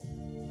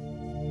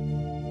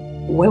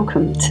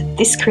Welcome to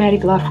This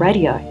Creative Life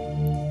Radio.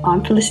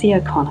 I'm Felicity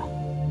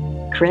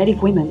O'Connor.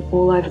 Creative women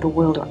all over the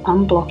world are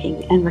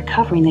unblocking and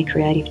recovering their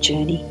creative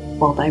journey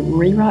while they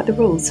rewrite the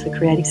rules for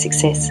creative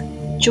success.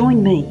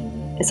 Join me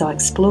as I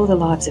explore the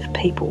lives of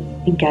people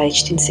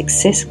engaged in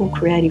successful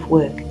creative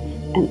work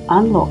and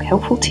unlock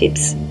helpful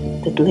tips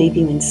that leave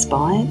you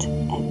inspired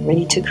and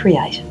ready to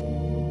create.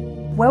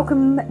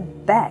 Welcome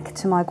back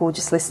to my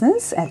gorgeous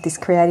listeners at This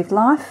Creative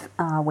Life,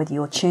 whether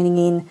you're tuning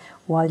in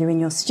while you're in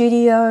your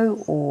studio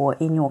or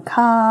in your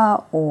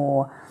car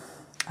or,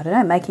 I don't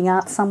know, making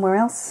art somewhere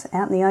else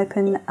out in the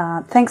open.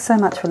 Thanks so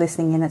much for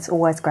listening in. It's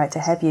always great to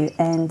have you.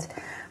 And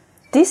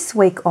this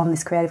week on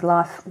This Creative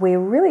Life, we're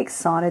really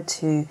excited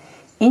to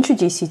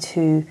introduce you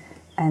to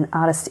an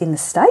artist in the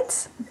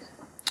States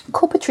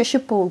called Patricia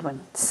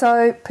Baldwin.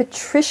 So,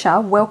 Patricia,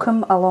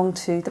 welcome along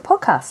to the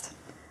podcast.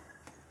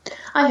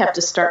 I have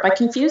to start by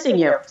confusing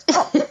you.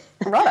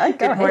 Right,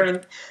 go ahead. Morning.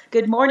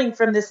 Good morning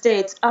from the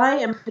States. I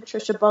am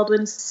Patricia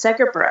Baldwin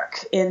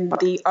Seggebruch in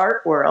the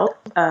art world.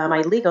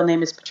 My legal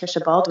name is Patricia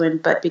Baldwin,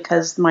 but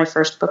because my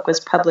first book was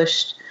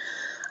published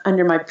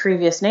under my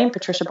previous name,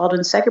 Patricia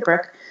Baldwin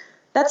Seggebruch,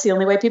 that's the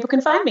only way people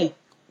can find me.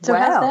 So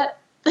how's that?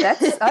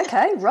 That's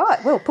okay,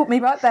 right. Well, put me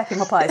right back in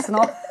my place and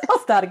I'll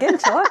start again,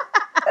 shall I?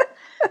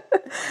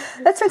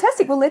 That's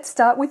fantastic. Well, let's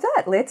start with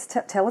that. Let's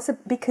tell us,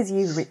 because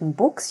you've written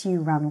books, you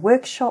run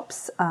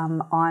workshops.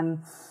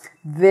 I'm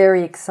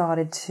very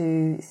excited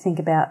to think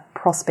about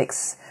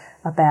prospects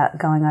about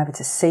going over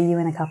to see you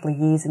in a couple of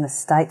years in the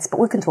States, but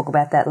we can talk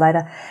about that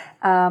later.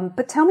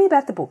 But tell me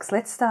about the books.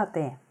 Let's start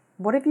there.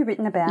 What have you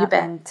written about,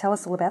 and tell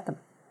us all about them?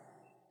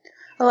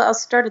 Well, I'll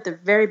start at the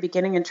very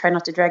beginning and try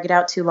not to drag it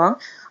out too long.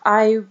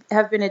 I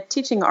have been a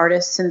teaching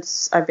artist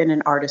since I've been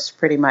an artist,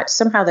 pretty much.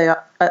 Somehow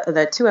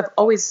the two have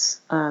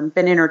always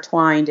been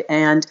intertwined,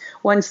 and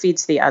one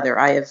feeds the other.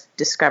 I have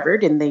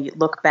discovered in the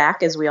look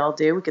back, as we all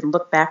do. We can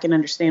look back and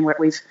understand where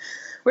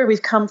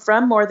we've come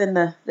from more than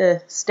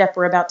the step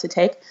we're about to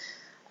take.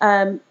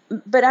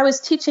 But I was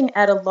teaching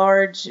at a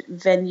large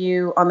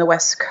venue on the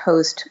West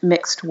Coast,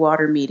 Mixed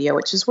Water Media,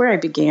 which is where I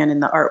began in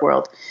the art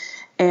world.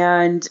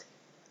 And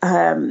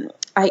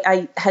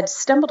I had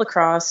stumbled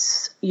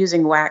across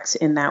using wax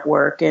in that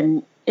work,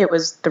 and it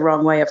was the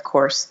wrong way, of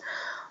course,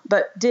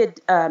 but did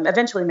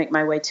eventually make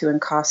my way to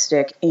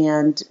encaustic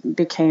and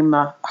became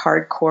a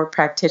hardcore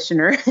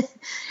practitioner.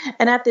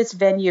 And at this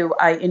venue,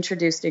 I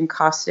introduced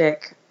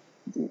encaustic.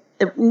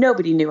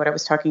 Nobody knew what I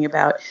was talking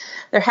about.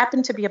 There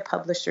happened to be a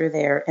publisher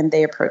there, and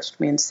they approached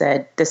me and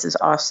said, "This is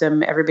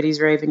awesome. Everybody's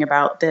raving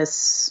about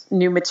this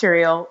new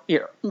material,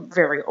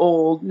 very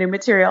old new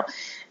material.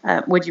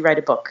 Would you write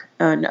a book?"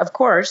 And of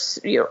course,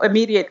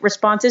 immediate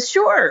response is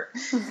sure.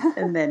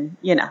 And then,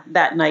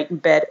 that night in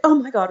bed, oh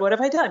my God, what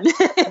have I done?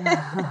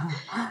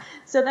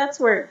 So that's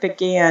where it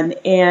began.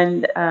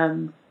 And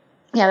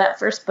that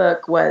first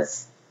book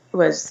was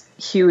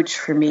huge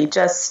for me,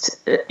 just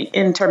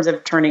in terms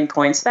of turning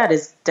points. That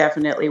is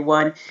definitely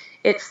one.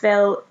 It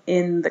fell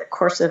in the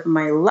course of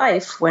my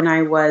life when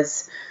I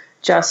was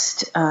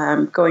just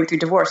going through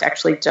divorce,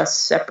 actually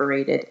just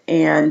separated.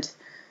 And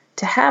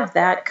to have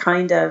that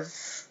kind of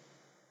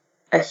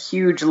a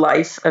huge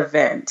life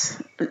event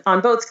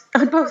on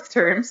both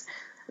terms,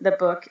 the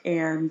book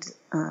and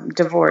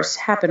divorce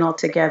happen all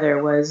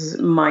together, was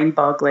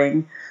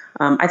mind-boggling.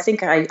 I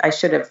think I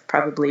should have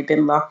probably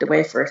been locked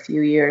away for a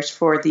few years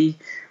for the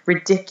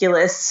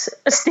ridiculous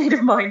state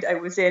of mind I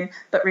was in,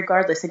 but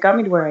regardless, it got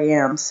me to where I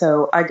am,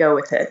 so I go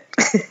with it.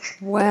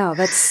 Wow,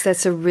 that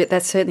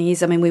certainly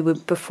is. I mean,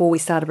 before we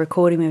started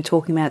recording, we were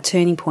talking about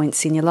turning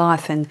points in your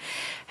life and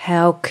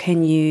how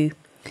can you,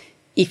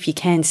 if you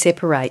can,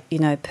 separate,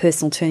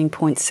 personal turning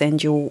points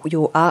and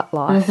your art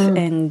life. Mm-hmm.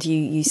 And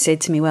you said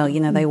to me, well,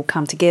 they all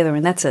come together,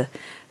 and that's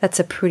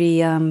a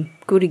pretty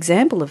good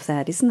example of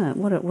that, isn't it?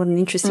 What an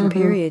interesting mm-hmm.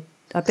 period.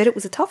 I bet it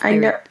was a tough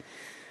period. I know.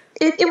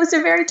 It was a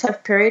very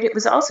tough period. It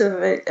was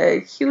also a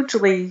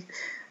hugely,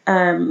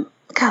 I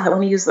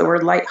want to use the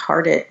word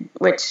lighthearted,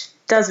 which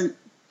doesn't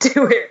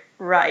do it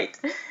right.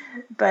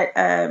 But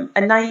a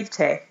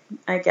naivete,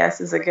 I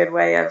guess, is a good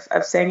way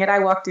of saying it. I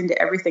walked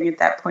into everything at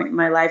that point in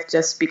my life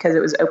just because it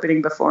was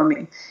opening before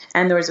me.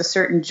 And there was a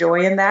certain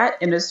joy in that,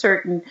 and a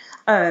certain,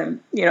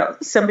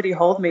 somebody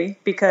hold me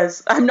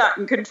because I'm not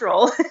in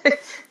control.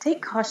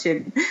 Take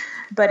caution.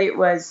 But it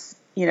was,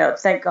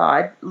 thank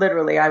God,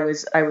 literally I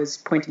was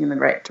pointing in the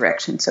right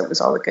direction. So it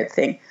was all a good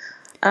thing.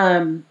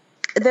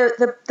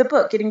 The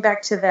book, getting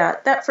back to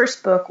that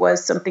first book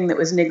was something that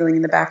was niggling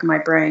in the back of my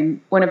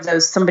brain, one of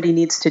those somebody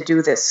needs to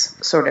do this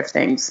sort of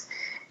things.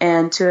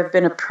 And to have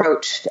been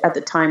approached at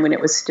the time when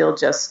it was still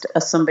just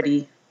a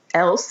somebody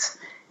else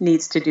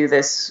needs to do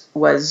this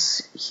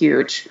was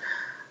huge.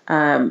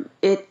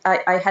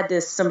 I had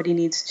this, somebody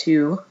needs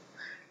to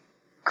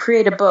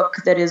create a book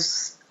that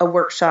is a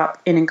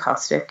workshop in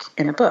encaustic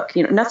in a book.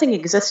 Nothing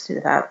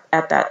existed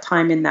at that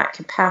time in that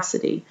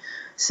capacity.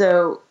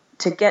 So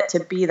to get to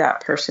be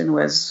that person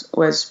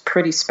was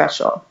pretty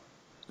special.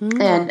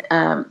 Mm.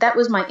 And that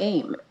was my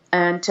aim.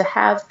 And to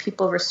have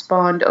people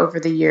respond over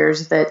the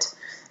years that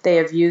they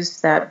have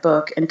used that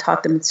book and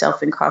taught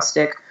themselves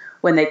encaustic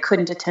when they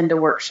couldn't attend a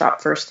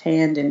workshop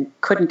firsthand and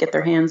couldn't get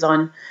their hands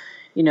on,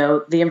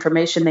 the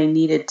information they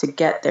needed to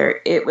get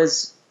there.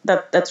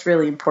 That's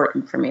really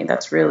important for me.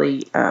 That's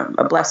really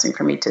a blessing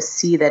for me to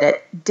see that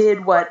it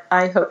did what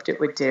I hoped it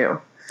would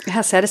do.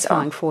 How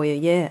satisfying for you.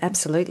 Yeah,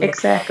 absolutely.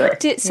 Exactly.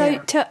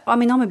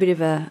 I'm a bit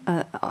of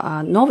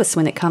a novice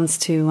when it comes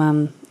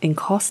to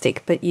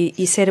encaustic, but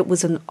you said it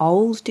was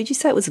did you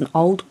say it was an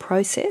old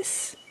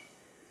process?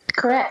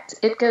 Correct.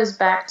 It goes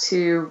back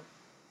to,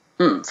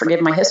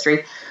 forgive my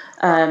history,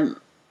 the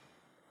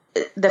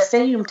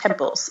Fayum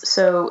temples.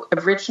 So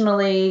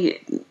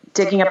originally,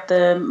 digging up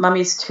the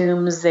mummies'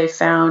 tombs, they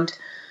found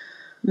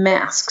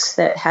masks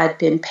that had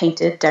been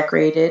painted,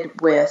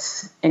 decorated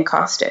with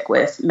encaustic,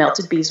 with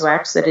melted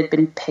beeswax that had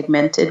been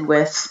pigmented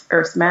with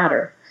earth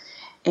matter.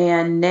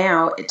 And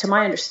now, to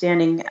my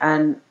understanding,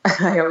 and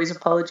I always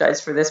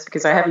apologize for this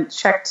because I haven't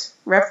checked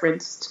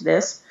reference to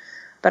this,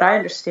 but I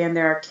understand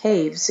there are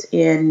caves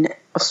in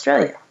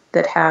Australia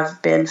that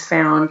have been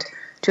found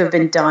to have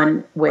been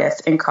done with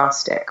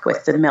encaustic,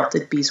 with the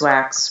melted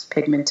beeswax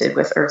pigmented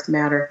with earth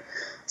matter.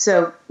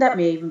 So that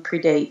may even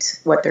predate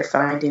what they're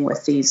finding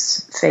with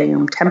these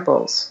Fayum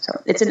temples.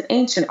 So it's an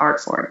ancient art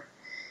form.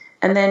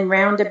 And then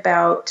round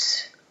about,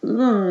 I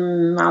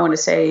want to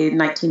say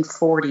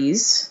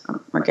 1940s,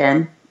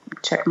 again,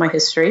 check my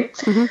history,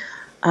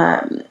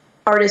 modern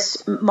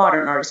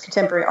artists,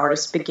 contemporary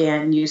artists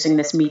began using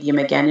this medium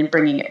again and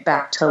bringing it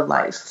back to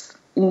life.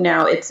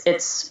 Now its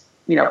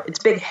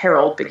big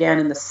herald began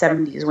in the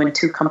 70s when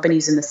two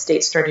companies in the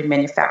States started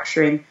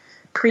manufacturing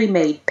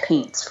pre-made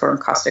paints for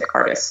encaustic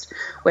artists,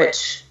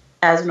 which,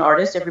 as an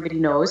artist, everybody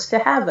knows to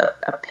have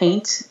a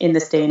paint in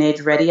this day and age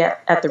ready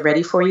at the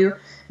ready for you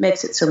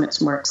makes it so much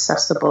more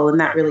accessible, and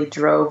that really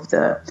drove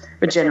the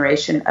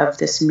regeneration of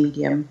this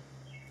medium.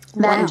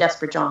 Wow. That and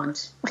Jasper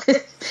Johns,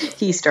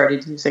 he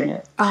started using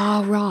it.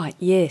 Oh, right.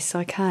 Yes.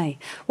 Okay.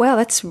 Well,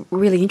 that's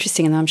really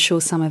interesting, and I'm sure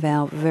some of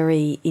our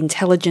very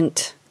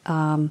intelligent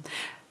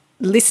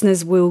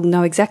listeners will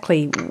know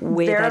exactly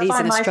where that is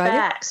in Australia. My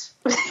facts.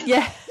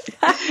 Yeah.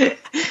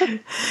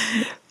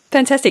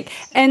 Fantastic.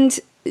 And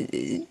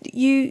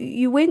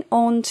you went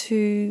on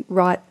to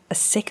write a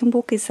second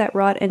book, is that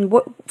right? And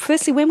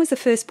firstly, when was the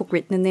first book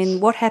written, and then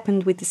what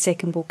happened with the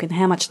second book, and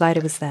how much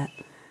later was that?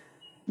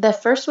 The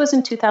first was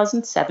in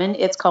 2007.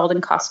 It's called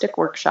Encaustic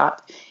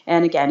Workshop.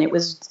 And again, it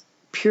was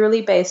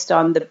purely based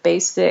on the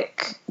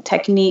basic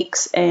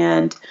techniques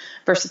and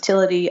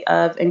versatility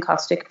of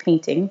encaustic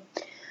painting.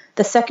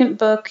 The second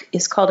book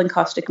is called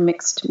Encaustic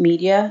Mixed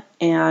Media,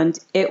 and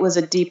it was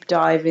a deep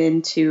dive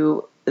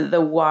into the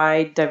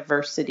wide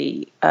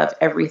diversity of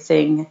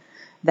everything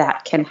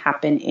that can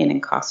happen in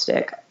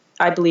encaustic.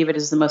 I believe it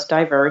is the most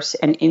diverse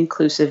and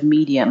inclusive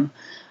medium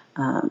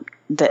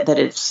that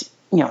is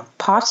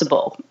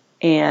possible.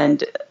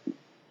 And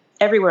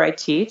everywhere I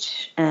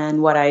teach,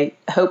 and what I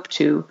hope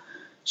to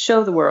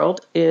show the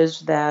world, is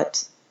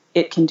that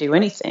it can do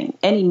anything.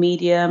 Any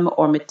medium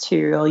or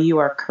material you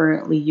are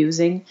currently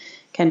using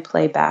can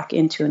play back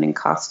into an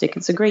encaustic.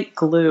 It's a great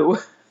glue,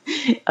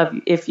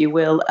 if you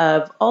will,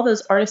 of all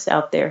those artists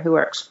out there who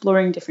are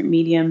exploring different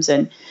mediums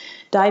and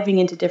diving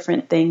into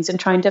different things and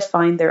trying to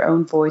find their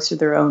own voice or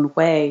their own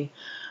way.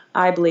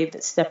 I believe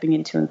that stepping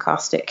into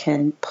encaustic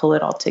can pull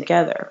it all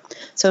together.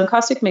 So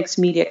Encaustic Mixed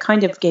Media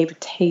kind of gave a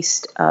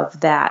taste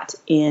of that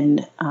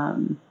in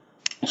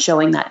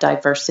showing that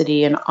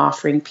diversity and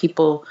offering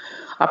people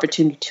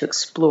opportunity to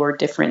explore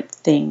different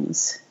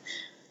things.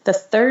 The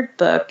third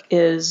book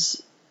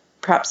is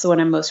perhaps the one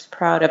I'm most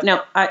proud of.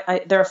 Now,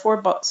 there are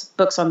 4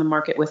 books on the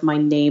market with my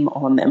name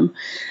on them.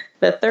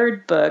 The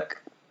third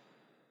book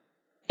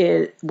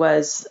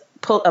was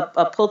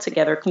a pulled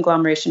together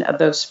conglomeration of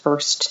those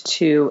first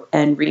 2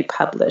 and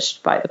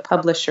republished by the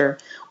publisher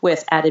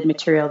with added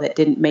material that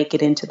didn't make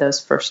it into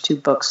those first 2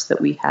 books that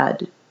we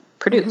had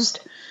produced.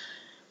 Mm-hmm.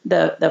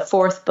 The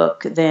fourth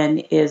book then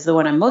is the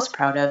one I'm most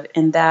proud of,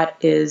 and that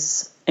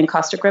is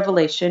Encaustic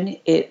Revelation.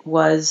 It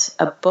was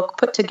a book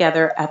put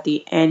together at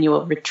the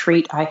annual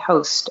retreat I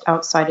host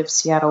outside of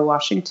Seattle,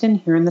 Washington,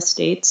 here in the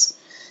States.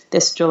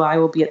 This July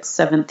will be its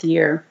 7th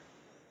year.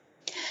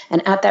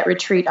 And at that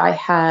retreat, I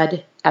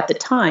had, at the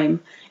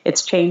time,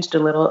 it's changed a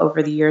little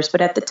over the years,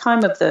 but at the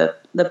time of the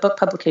book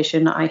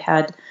publication, I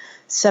had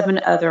 7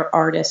 other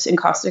artists,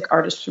 encaustic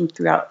artists from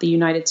throughout the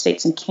United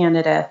States and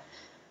Canada,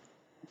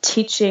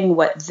 teaching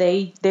what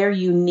their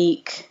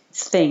unique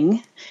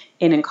thing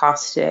in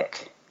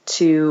encaustic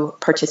to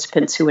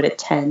participants who would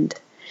attend.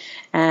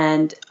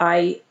 And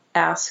I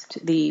asked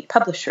the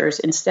publishers,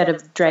 instead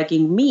of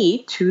dragging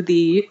me to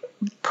the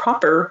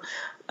proper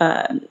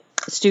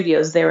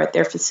studios there at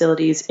their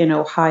facilities in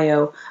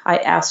Ohio, I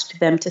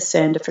asked them to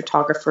send a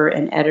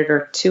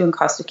do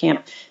Encaustic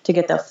Camp to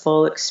get the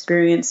full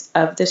experience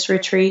of this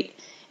retreat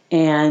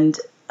and,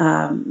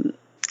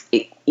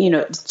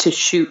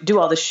 to do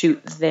all the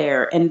shoot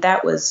there. And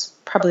that was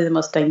probably the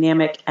most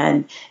dynamic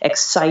and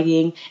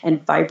exciting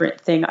and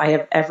vibrant thing I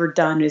have ever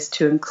done, is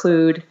to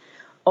include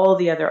all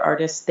the other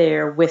artists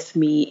there with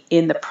me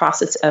in the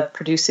process of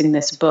producing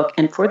this book,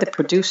 and for the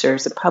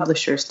producers, the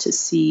publishers, to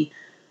see,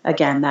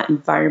 again, that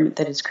environment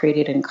that is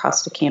created in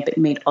Costa Camp. It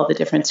made all the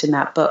difference in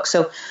that book.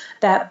 So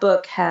that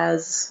book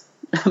has,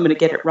 I'm going to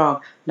get it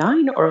wrong,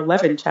 9 or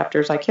 11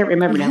 chapters. I can't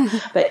remember now.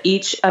 But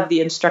each of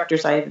the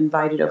instructors I have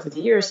invited over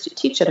the years to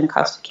teach at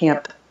Costa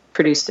Camp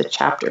produced a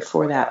chapter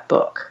for that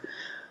book.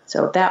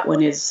 So that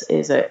one is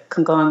a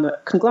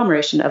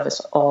conglomeration of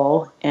us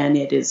all, and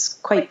it is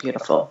quite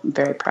beautiful. I'm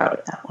very proud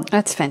of that one.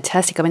 That's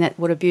fantastic. I mean,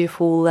 what a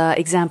beautiful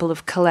example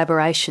of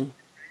collaboration.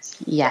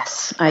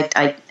 Yes,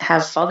 I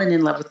have fallen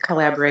in love with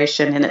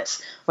collaboration, and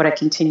it's what I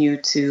continue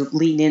to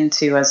lean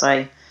into as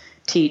I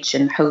teach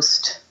and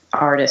host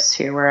artists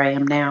here where I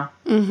am now.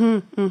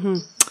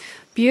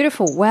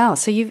 Beautiful. Wow.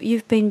 So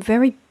you've been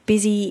very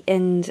busy,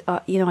 and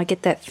I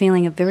get that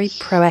feeling of very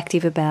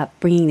proactive about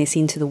bringing this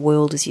into the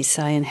world, as you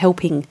say, and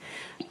helping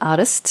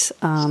artists,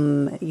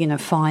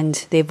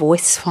 find their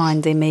voice,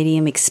 find their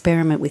medium,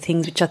 experiment with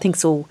things, which I think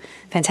is all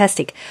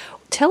fantastic.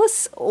 Tell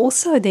us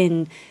also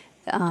then,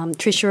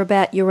 Tricia,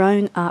 about your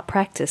own art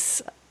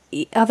practice.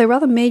 Are there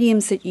other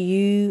mediums that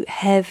you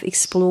have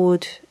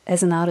explored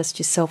as an artist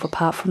yourself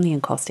apart from the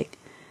encaustic?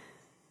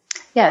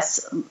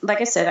 Yes.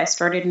 Like I said, I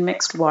started in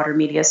mixed water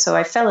media, so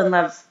I fell in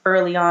love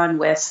early on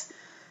with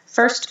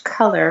first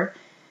color,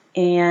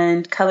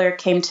 and color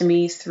came to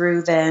me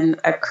through then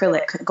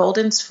acrylic.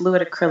 Golden's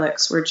fluid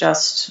acrylics were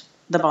just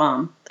the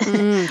bomb.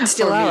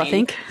 Still are, I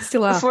think.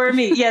 Still are. For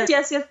me,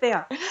 yes, they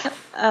are.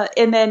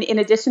 And then in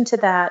addition to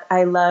that,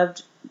 I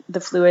loved the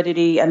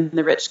fluidity and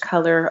the rich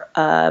color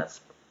of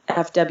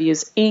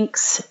FW's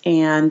inks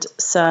and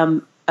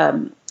some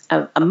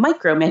a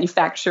micro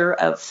manufacturer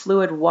of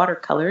fluid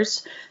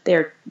watercolors.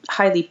 They're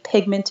highly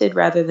pigmented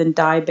rather than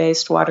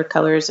dye-based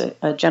watercolors,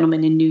 a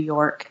gentleman in New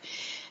York.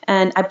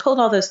 And I pulled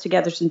all those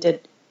together and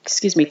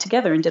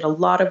did a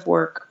lot of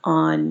work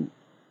on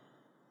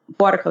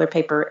watercolor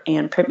paper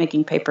and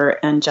printmaking paper,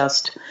 and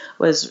just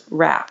was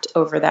wrapped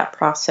over that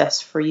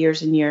process for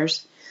years and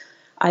years.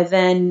 I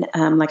then,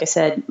 like I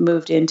said,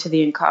 moved into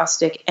the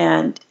encaustic,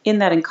 and in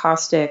that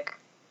encaustic,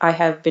 I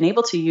have been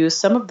able to use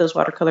some of those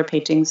watercolor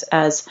paintings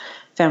as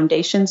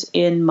foundations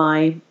in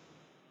my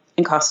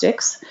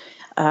encaustics.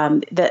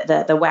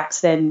 The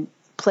wax then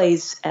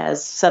plays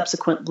as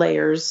subsequent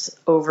layers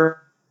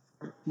over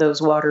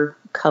those water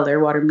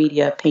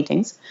media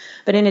paintings.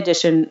 But in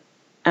addition,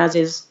 as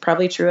is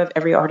probably true of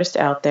every artist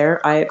out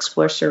there, I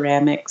explore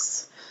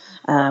ceramics.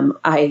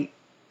 I've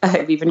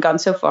even gone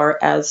so far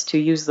as to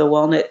use the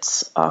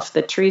walnuts off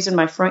the trees in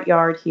my front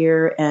yard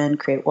here and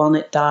create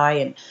walnut dye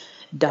and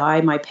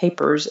dye my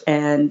papers,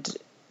 and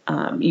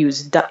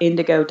use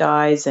indigo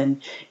dyes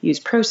and use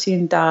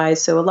Procyon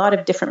dyes. So a lot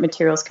of different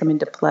materials come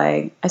into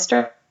play. I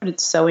started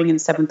sewing in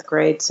 7th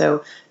grade,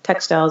 so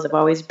textiles have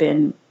always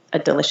been a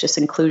delicious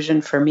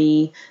inclusion for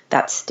me.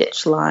 That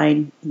stitch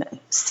line,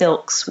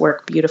 silks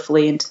work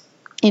beautifully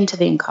into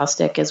the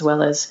encaustic, as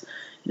well as,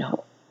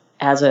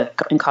 as a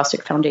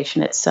encaustic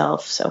foundation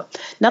itself. So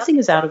nothing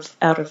is out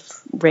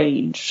of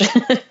range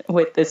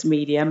with this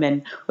medium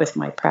and with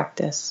my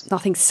practice.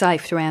 Nothing's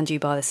safe around you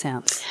by the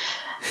sounds.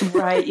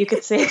 Right, you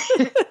could say.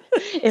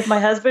 If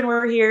my husband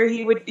were here,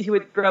 he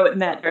would throw it in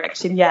that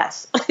direction.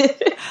 Yes.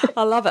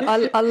 I love it.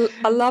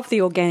 I love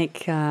the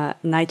organic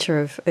nature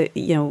of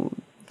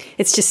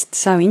it's just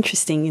so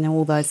interesting,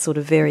 all those sort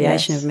of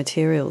variation of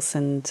materials,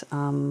 and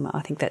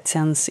I think that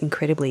sounds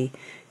incredibly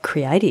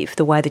creative,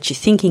 the way that you're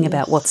thinking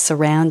about what's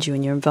around you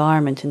and your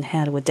environment and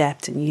how to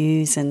adapt and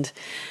use and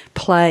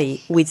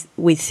play with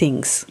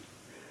things.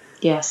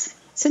 Yes.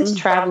 Since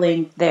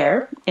traveling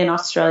there in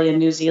Australia and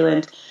New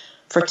Zealand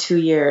for 2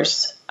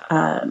 years,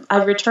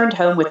 I've returned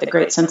home with a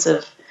great sense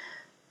of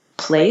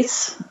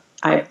place.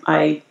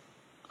 I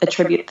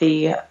attribute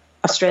the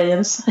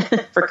Australians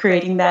for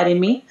creating that in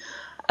me,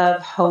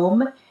 of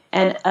home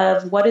and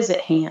of what is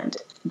at hand.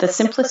 The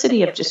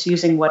simplicity of just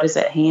using what is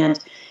at hand,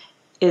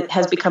 it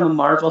has become a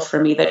marvel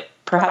for me that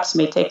perhaps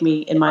may take me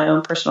in my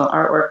own personal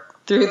artwork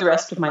through the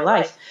rest of my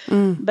life.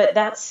 But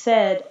that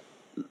said,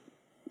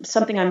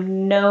 something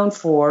I'm known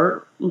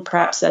for,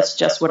 perhaps that's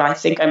just what I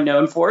think I'm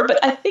known for,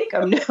 but I think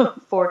I'm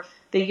known for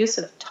the use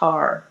of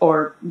tar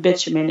or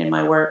bitumen in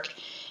my work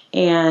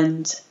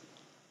and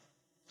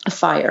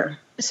fire.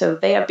 So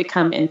they have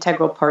become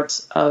integral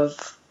parts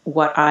of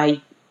what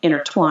I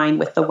intertwine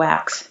with the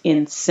wax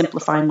in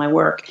simplifying my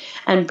work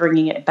and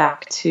bringing it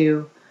back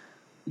to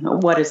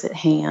what is at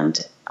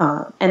hand.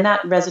 And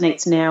that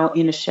resonates now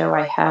in a show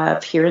I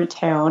have here in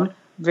town,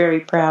 very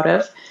proud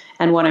of,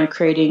 and one I'm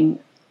creating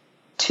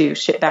to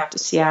ship back to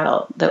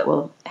Seattle that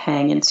will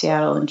hang in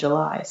Seattle in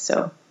July.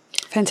 So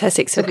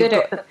fantastic. So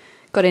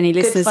got any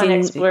listeners good fun in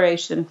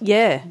exploration?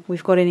 Yeah,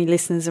 we've got any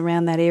listeners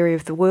around that area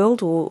of the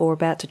world or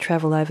about to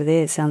travel over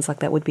there. It sounds like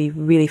that would be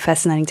really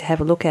fascinating to have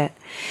a look at.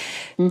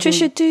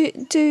 Tricia,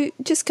 do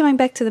just going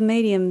back to the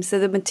mediums,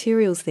 the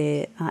materials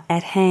there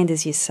at hand,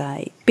 as you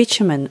say,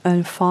 bitumen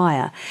and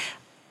fire.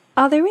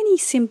 Are there any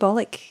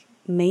symbolic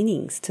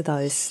meanings to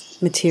those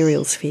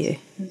materials for you?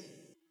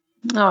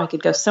 Oh, I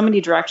could go so many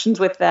directions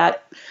with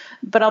that.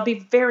 but I'll be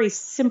very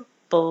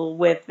simple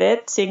with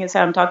it, seeing as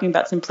how I'm talking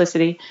about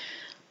simplicity.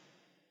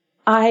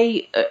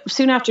 I,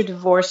 soon after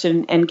divorce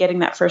and getting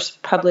that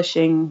first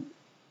publishing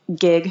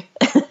gig,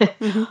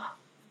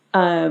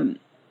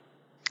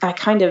 I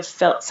kind of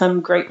felt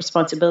some great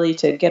responsibility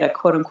to get a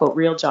quote unquote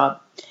real job.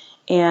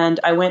 And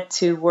I went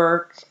to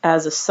work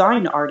as a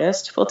sign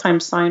artist, full-time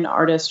sign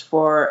artist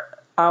for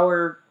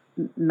our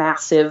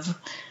massive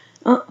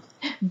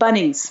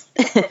Bunnings,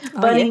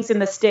 Bunnings in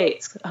the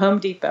States, Home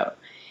Depot.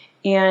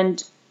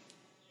 And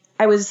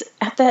I was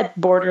at that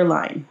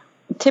borderline,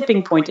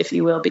 tipping point, if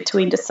you will,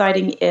 between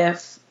deciding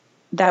if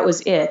that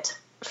was it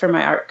for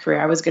my art career.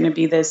 I was going to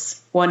be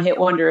this one-hit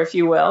wonder, if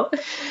you will,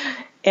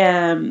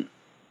 and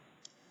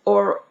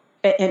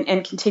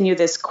continue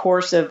this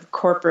course of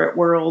corporate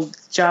world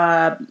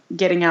job,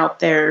 getting out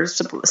there,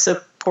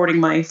 supporting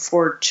my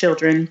 4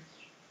 children,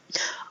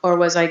 or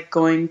was I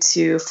going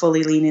to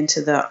fully lean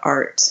into the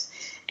art?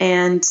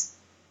 And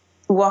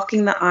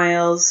walking the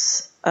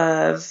aisles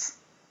of,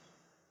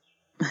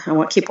 I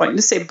won't keep wanting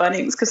to say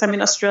Bunnings because I'm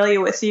in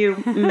Australia with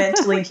you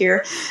mentally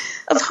here,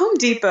 of Home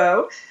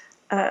Depot,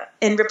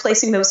 and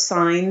replacing those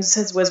signs,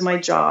 as was my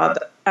job,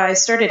 I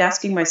started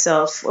asking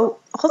myself, well,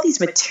 all these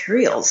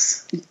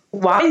materials,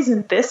 why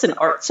isn't this an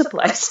art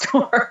supply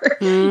store?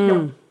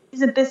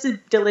 Isn't this a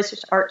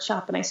delicious art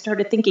shop? And I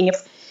started thinking,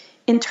 if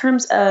in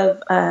terms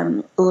of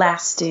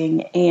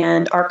lasting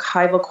and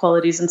archival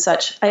qualities and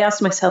such, I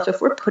asked myself,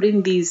 if we're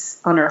putting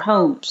these on our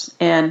homes,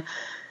 and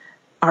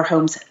our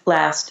homes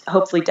last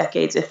hopefully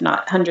decades, if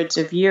not hundreds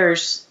of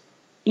years,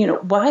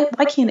 why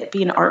can't it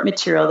be an art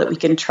material that we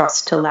can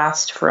trust to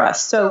last for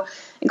us? So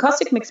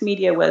Encaustic Mixed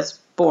Media was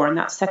born,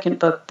 that second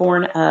book,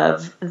 born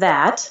of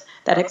that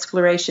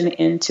exploration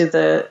into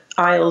the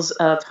aisles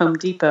of Home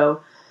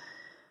Depot,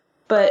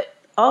 but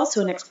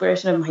also an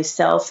exploration of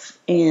myself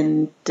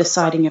in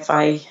deciding if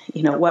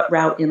what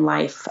route in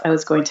life I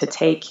was going to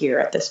take here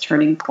at this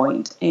turning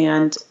point.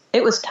 And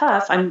it was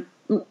tough. I'm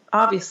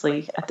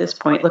obviously, at this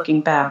point,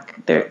 looking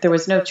back, there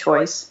was no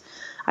choice.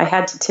 I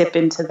had to tip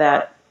into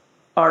that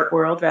art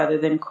world rather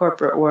than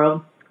corporate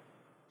world.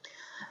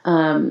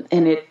 And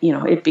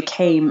it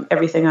became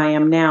everything I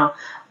am now.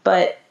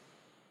 But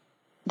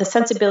the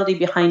sensibility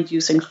behind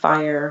using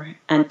fire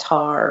and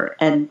tar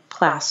and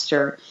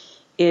plaster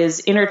is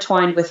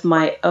intertwined with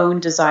my own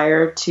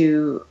desire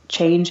to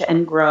change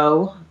and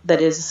grow,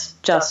 that is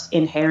just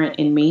inherent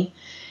in me,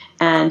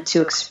 and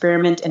to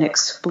experiment and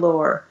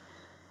explore.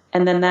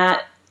 And then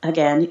that,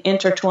 again,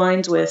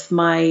 intertwines with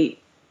my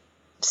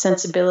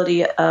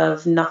sensibility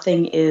of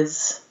everything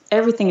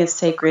is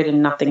sacred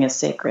and nothing is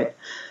sacred.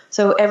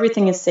 So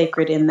everything is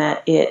sacred in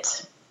that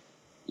it,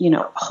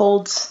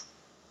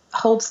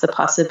 holds the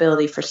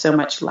possibility for so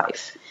much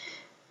life.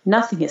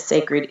 Nothing is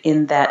sacred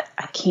in that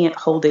I can't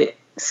hold it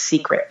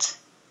secret.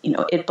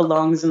 It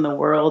belongs in the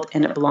world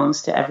and it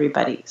belongs to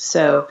everybody.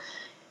 So,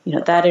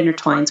 that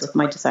intertwines with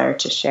my desire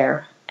to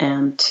share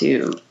and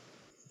to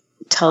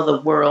tell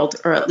the world,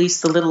 or at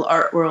least the little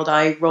art world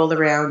I roll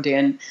around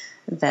in,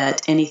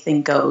 that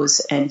anything goes,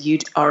 and you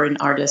are an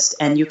artist,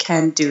 and you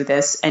can do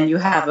this, and you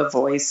have a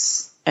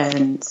voice,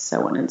 and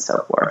so on and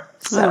so forth.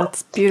 So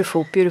it's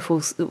beautiful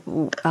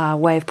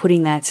way of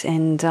putting that,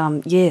 and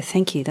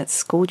thank you.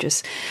 That's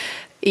gorgeous.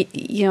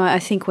 I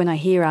think when I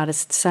hear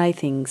artists say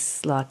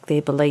things like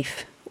their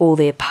belief or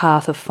their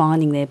path of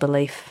finding their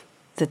belief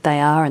that they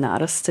are an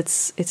artist,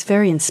 it's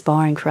very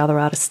inspiring for other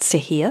artists to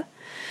hear.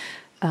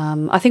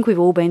 I think we've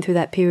all been through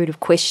that period of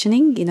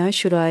questioning,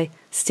 should I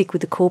stick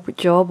with the corporate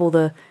job or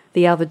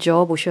the other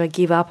job, or should I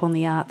give up on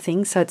the art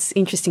thing? So it's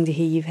interesting to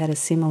hear you've had a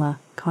similar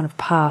kind of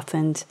path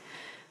and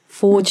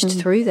forged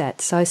through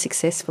that so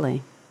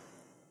successfully.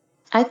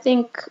 I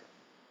think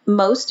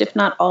most, if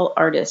not all,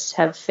 artists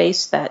have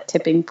faced that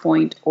tipping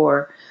point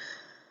or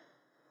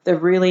the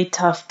really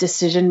tough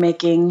decision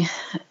making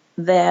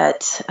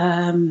that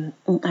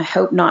I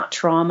hope not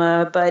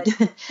trauma, but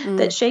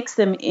that shakes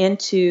them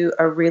into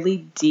a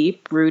really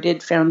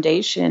deep-rooted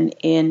foundation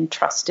in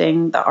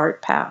trusting the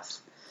art path.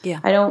 Yeah.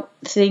 I don't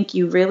think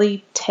you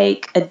really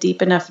take a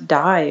deep enough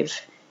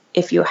dive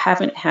if you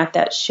haven't had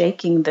that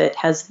shaking that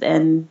has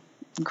then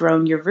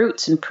grown your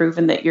roots and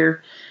proven that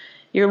your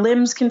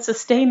limbs can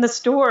sustain the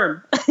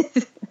storm.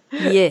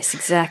 Yes,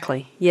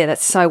 exactly. Yeah,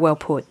 that's so well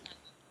put.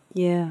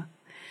 Yeah.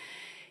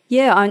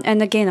 Yeah,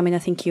 and again, I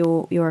think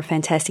you're a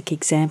fantastic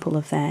example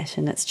of that,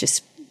 and it's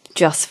just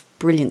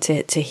brilliant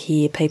to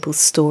hear people's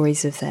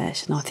stories of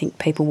that, and I think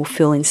people will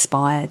feel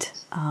inspired.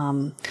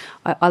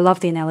 I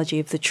love the analogy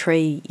of the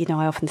tree.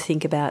 I often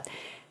think about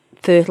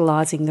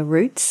fertilising the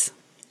roots,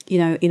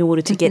 in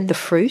order to get the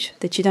fruit,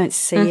 that you don't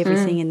see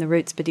everything in the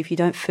roots, but if you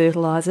don't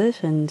fertilise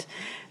it and,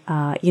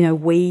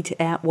 weed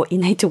out what you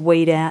need to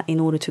weed out in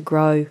order to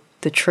grow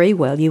the tree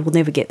well, you will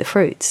never get the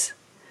fruits.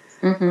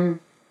 Mm-hmm.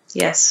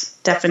 Yes,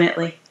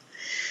 definitely.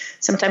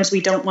 Sometimes we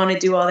don't want to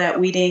do all that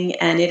weeding,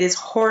 and it is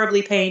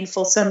horribly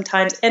painful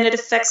sometimes, and it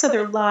affects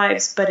other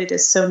lives, but it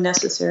is so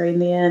necessary in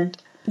the end.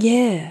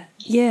 Yeah.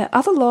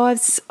 Other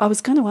lives, I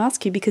was going to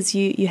ask you, because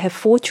you have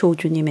 4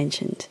 children, you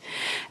mentioned,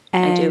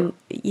 And I do.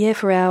 Yeah,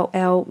 for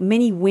our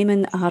many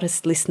women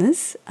artist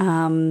listeners,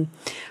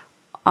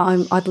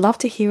 I'd love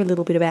to hear a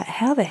little bit about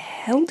how the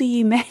hell do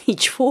you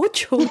manage 4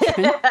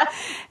 children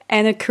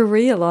and a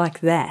career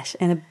like that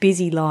and a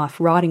busy life,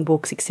 writing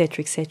books,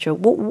 etc., etc.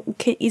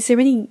 Is there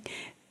any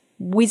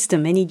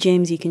wisdom, any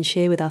gems you can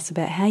share with us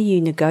about how you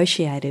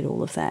negotiated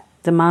all of that?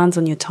 Demands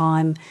on your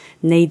time,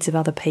 needs of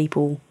other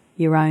people,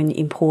 your own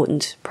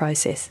important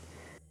process.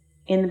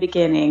 In the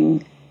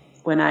beginning,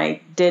 when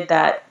I did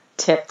that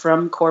tip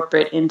from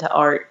corporate into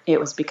art, it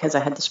was because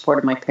I had the support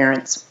of my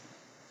parents.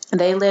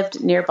 They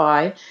lived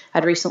nearby.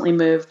 I'd recently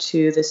moved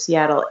to the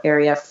Seattle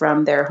area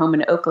from their home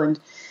in Oakland,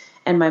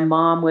 and my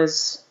mom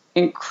was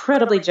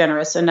incredibly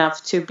generous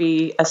enough to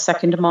be a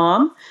second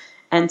mom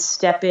and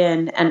step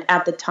in. And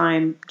at the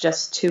time,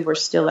 just 2 were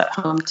still at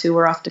home, 2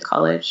 were off to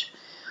college.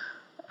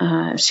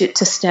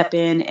 To step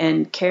in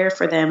and care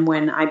for them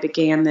when I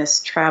began this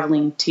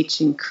traveling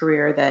teaching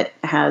career that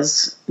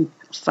has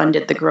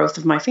funded the growth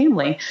of my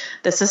family,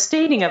 the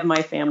sustaining of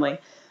my family.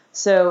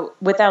 So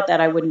without that,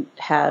 I wouldn't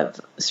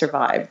have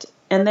survived.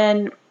 And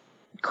then,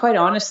 quite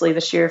honestly, the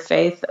sheer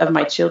faith of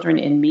my children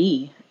in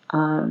me.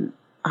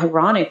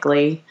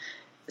 Ironically,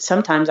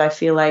 sometimes I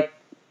feel like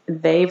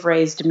they've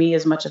raised me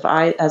as much as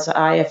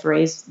I have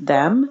raised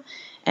them.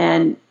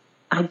 And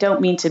I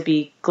don't mean to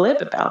be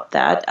glib about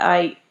that.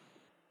 I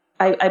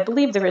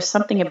believe there is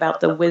something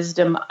about the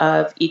wisdom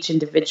of each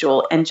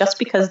individual. And just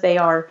because they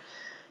are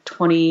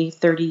 20,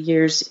 30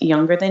 years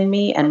younger than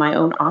me and my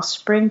own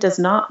offspring does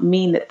not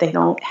mean that they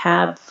don't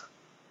have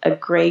a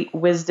great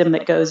wisdom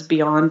that goes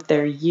beyond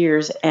their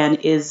years and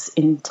is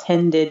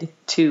intended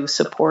to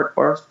support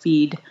or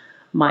feed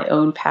my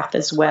own path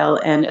as well.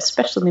 And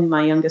especially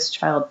my youngest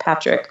child,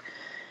 Patrick,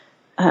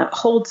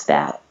 holds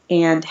that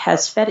and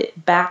has fed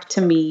it back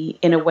to me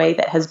in a way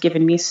that has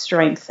given me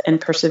strength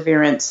and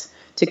perseverance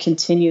to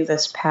continue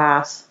this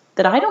path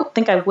that I don't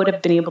think I would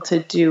have been able to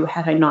do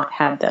had I not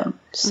had them.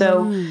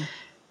 So,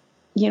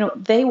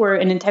 they were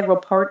an integral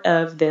part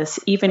of this,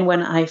 even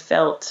when I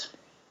felt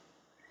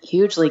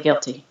hugely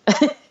guilty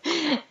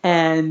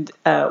and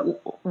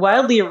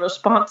wildly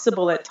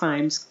irresponsible at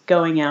times,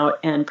 going out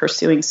and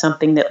pursuing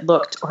something that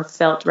looked or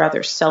felt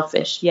rather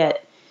selfish,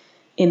 yet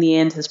in the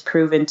end has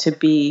proven to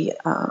be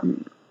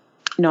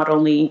not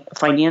only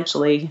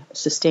financially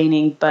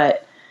sustaining,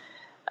 but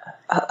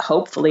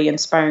hopefully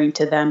inspiring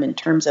to them in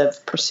terms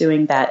of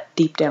pursuing that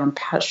deep down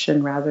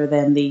passion rather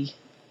than the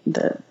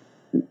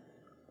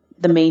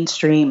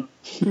mainstream.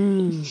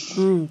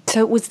 So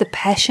it was the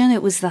passion,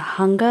 it was the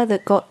hunger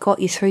that got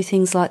you through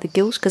things like the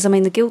guilt? Because,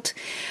 the guilt,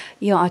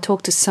 I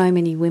talk to so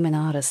many women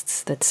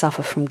artists that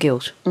suffer from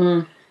guilt.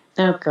 Oh,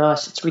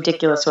 gosh, it's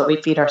ridiculous what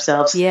we feed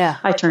ourselves. Yeah.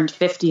 I turned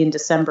 50 in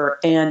December,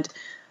 and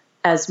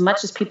as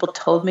much as people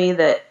told me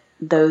that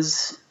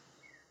those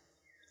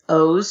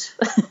O's,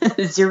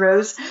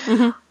 zeros,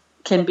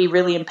 can be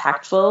really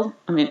impactful.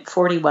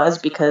 40 was,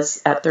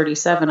 because at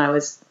 37 I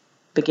was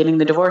beginning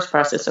the divorce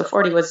process. So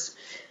 40 was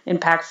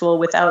impactful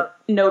without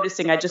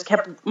noticing. I just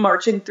kept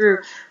marching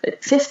through.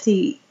 At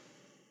 50,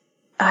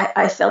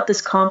 I felt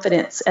this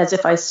confidence as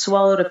if I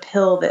swallowed a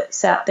pill that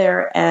sat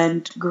there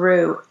and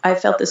grew. I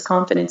felt this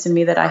confidence in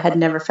me that I had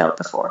never felt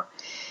before.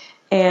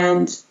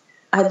 And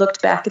I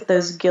looked back at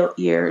those guilt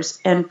years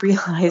and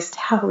realized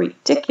how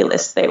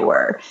ridiculous they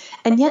were,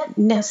 and yet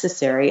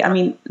necessary.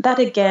 That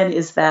again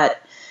is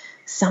that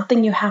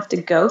something you have to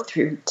go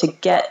through to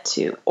get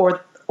to,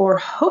 or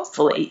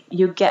hopefully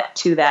you get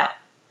to that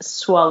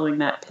swallowing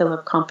that pill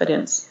of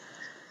confidence,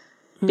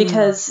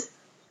 because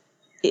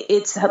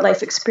it's that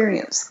life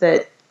experience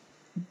that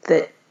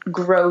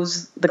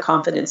grows the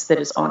confidence that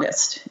is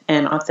honest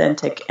and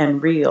authentic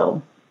and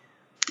real.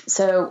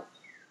 So,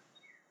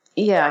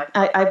 yeah,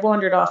 I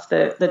wandered off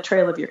the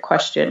trail of your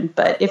question,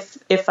 but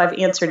if I've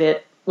answered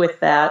it with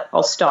that,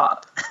 I'll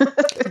stop.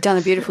 You've done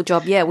a beautiful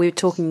job. Yeah, we were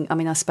talking,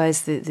 I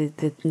suppose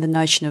the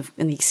notion of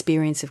and the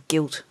experience of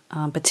guilt,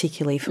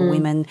 particularly for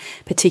women,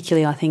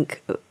 particularly I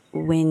think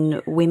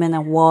when women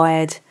are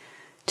wired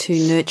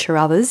to nurture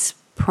others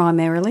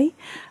primarily,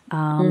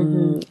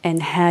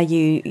 and how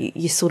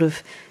you sort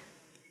of,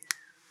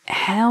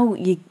 how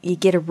you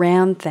get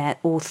around that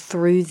or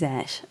through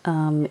that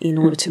in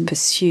order to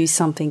pursue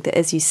something that,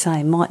 as you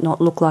say, might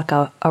not look like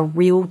a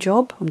real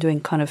job. I'm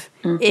doing kind of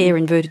air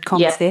inverted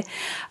commas there.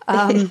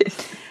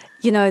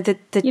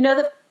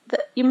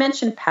 You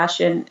mentioned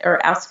passion,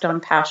 or asked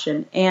on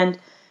passion, and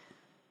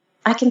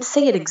I can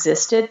say it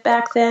existed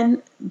back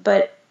then,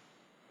 but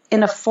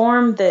in a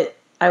form that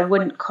I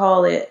wouldn't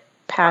call it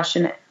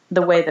passion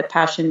the way that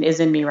passion is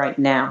in me right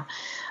now.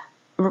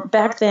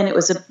 Back then it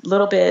was a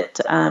little bit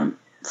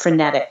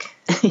frenetic.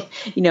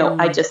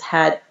 I just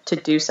had to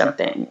do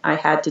something. I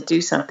had to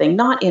do something,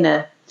 not in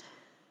a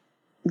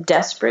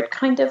desperate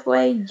kind of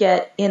way,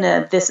 yet in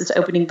a, this is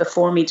opening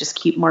before me, just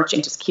keep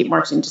marching, just keep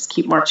marching, just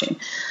keep marching.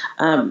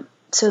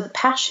 So the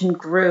passion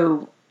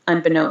grew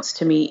unbeknownst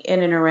to me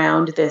in and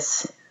around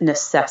this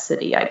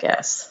necessity, I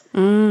guess.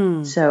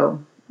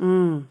 So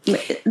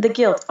the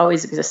guilt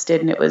always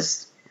existed, and it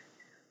was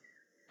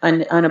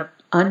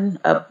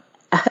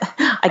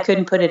I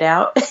couldn't put it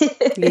out.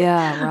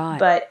 Yeah, right.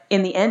 But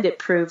in the end, it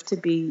proved to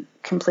be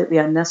completely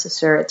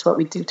unnecessary. It's what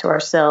we do to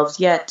ourselves,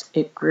 yet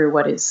it grew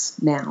what is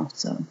now.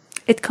 So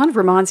it kind of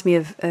reminds me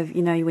of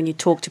when you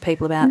talk to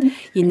people about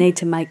you need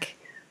to make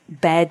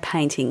bad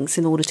paintings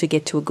in order to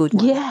get to a good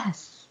one.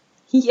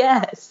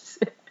 Yes.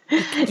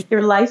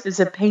 Your life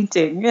is a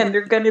painting, and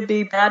there are going to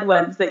be bad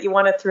ones that you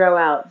want to throw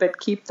out, but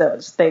keep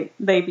those. They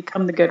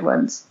become the good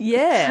ones.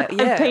 Yeah.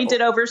 I've painted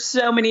over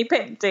so many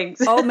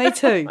paintings. Oh, me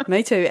too.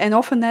 And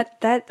often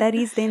that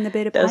is then the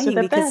better Those painting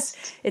are the because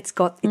best. it's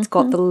got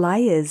the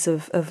layers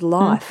of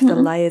life, the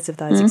layers of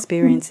those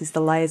experiences, the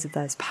layers of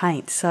those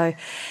paints. So,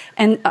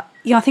 and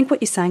I think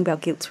what you're saying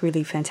about guilt's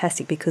really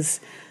fantastic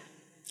because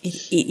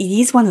it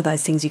is one of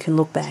those things you can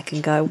look back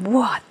and go,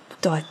 what?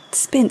 I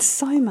spent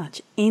so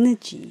much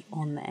energy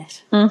on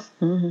that.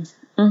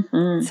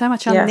 So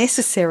much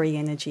unnecessary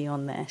energy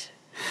on that.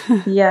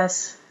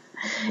 Yes.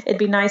 It'd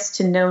be nice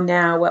to know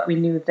now what we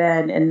knew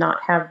then and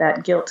not have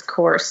that guilt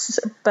course.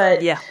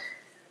 But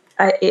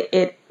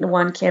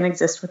one can't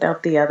exist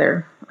without the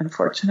other,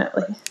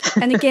 unfortunately.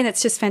 And again,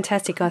 it's just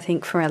fantastic, I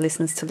think, for our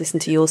listeners to listen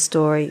to your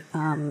story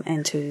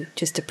and to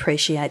just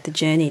appreciate the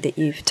journey that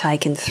you've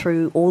taken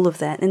through all of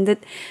that. And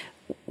that,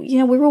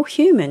 we're all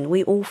human.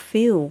 We all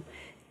feel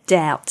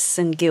doubts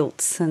and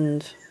guilts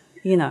and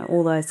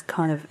all those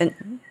kind of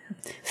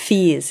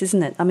fears,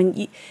 isn't it? I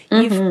mean,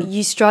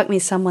 you strike me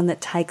as someone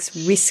that takes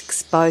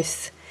risks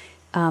both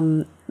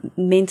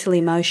mentally,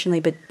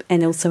 emotionally,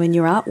 and also in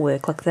your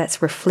artwork. Like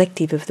that's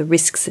reflective of the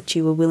risks that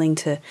you were willing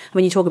to.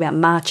 When you talk about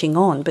marching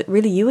on, but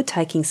really you were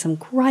taking some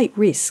great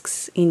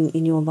risks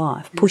in your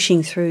life,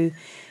 pushing through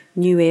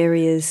new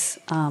areas.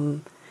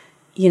 In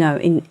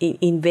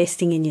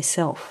investing in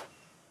yourself.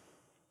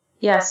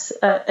 Yes.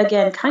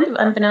 Again, kind of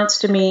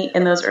unbeknownst to me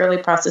in those early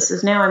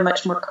processes, now I'm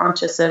much more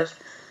conscious of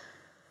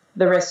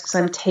the risks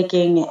I'm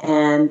taking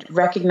and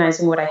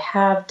recognizing what I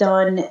have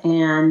done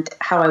and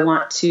how I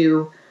want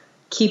to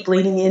keep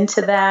leaning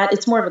into that.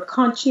 It's more of a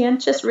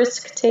conscientious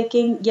risk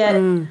taking,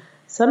 yet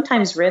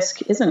sometimes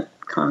risk isn't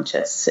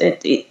conscious.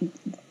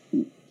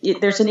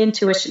 There's an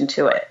intuition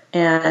to it.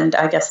 And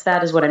I guess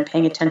that is what I'm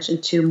paying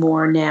attention to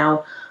more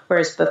now,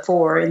 whereas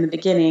before, in the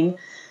beginning,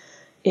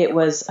 it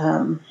was...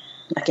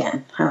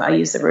 again, I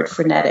use the word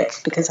frenetic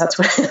because that's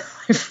what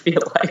I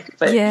feel like.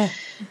 But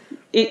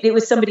it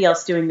was somebody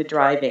else doing the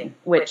driving,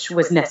 which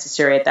was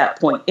necessary at that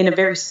point in a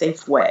very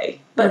safe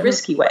way, but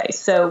risky way.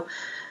 So,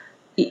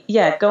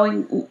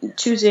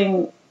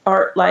 choosing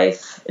art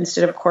life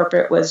instead of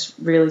corporate was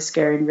really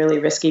scary and really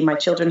risky. My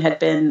children had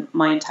been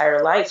my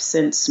entire life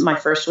since my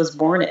first was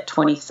born at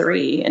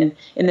 23. And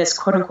in this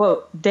quote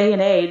unquote day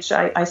and age,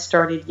 I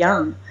started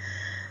young.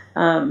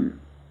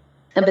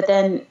 But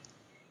then,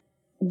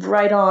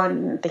 right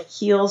on the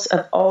heels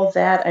of all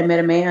that, I met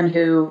a man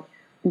who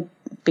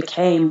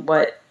became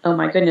oh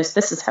my goodness,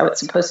 this is how it's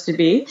supposed to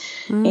be.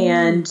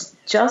 And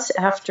just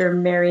after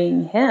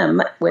marrying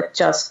him with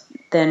just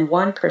then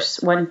one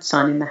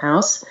son in the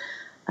house,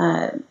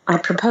 I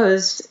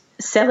proposed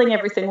selling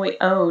everything we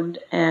owned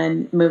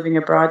and moving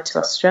abroad to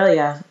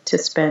Australia to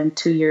spend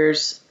 2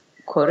 years,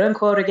 quote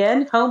unquote,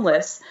 again,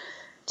 homeless,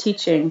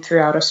 teaching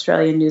throughout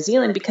Australia and New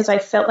Zealand because I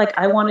felt like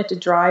I wanted to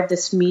drive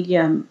this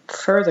medium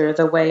further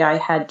the way I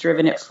had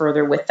driven it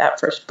further with that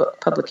first book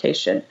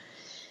publication.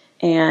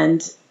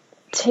 And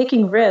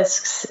taking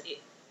risks,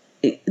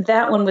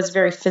 that one was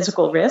very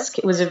physical risk.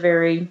 It was a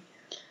very,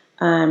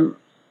 can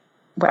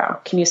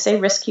you say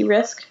risky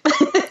risk?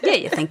 Yeah,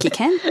 you think you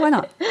can. Why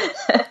not?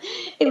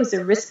 It was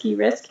a risky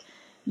risk,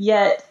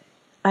 yet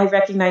I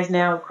recognize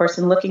now, of course,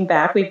 in looking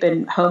back, we've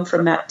been home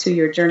from that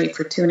 2-year journey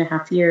for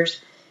 2.5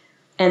 years,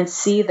 and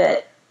see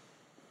that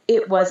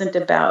it wasn't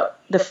about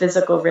the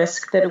physical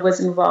risk that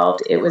was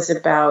involved. It was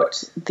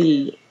about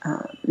the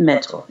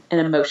mental and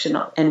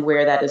emotional and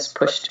where that has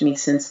pushed me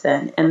since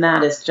then. And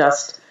that is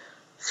just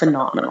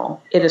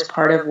phenomenal. It is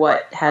part of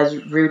what has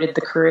rooted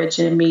the courage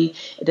in me.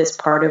 It is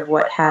part of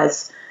what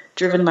has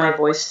driven my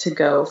voice to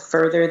go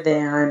further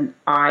than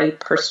I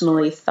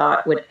personally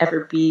thought would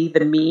ever be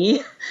the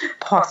me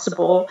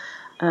possible.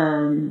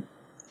 And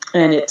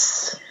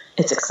it's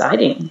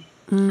exciting.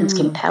 It's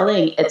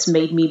compelling. It's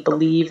made me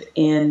believe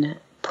in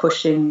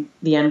pushing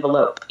the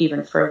envelope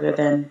even further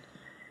than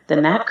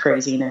that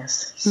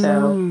craziness.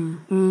 So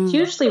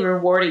hugely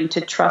rewarding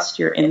to trust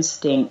your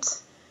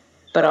instincts,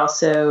 but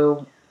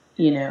also,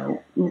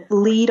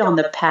 lead on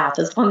the path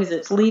as long as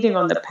it's leading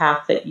on the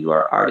path that you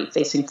are already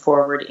facing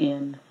forward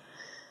in.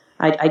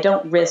 I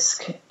don't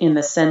risk in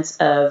the sense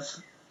of,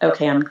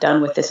 okay, I'm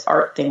done with this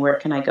art thing. Where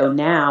can I go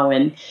now?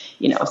 And,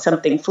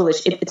 something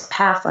foolish. It's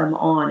path I'm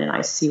on, and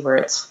I see where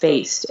it's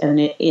faced. And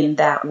in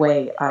that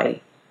way,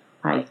 I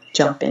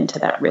jump into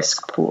that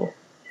risk pool.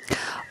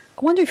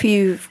 I wonder if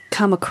you've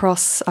come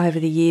across over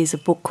the years a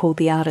book called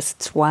The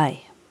Artist's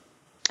Way.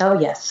 Oh,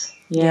 yes.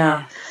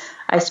 Yeah.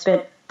 I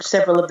spent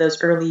several of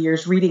those early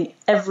years reading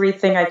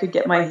everything I could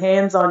get my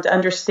hands on to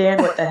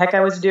understand what the heck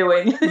I was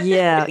doing.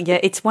 Yeah.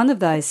 It's one of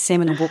those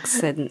seminal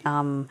books that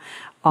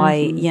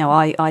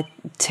I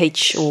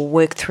teach or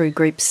work through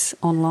groups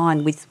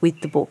online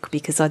with the book,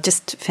 because I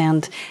just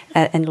found,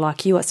 and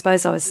like you, I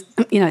suppose I was,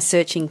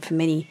 searching for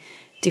many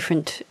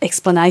different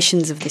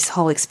explanations of this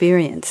whole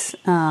experience,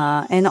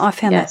 and I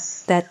found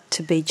that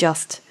to be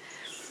just.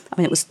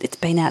 I mean, it's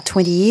been out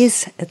 20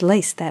 years at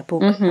least, that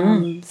book.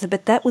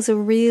 But that was a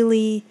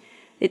really.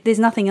 There's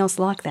nothing else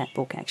like that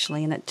book,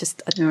 actually, and it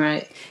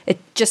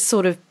just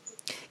sort of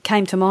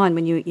came to mind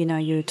when you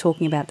were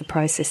talking about the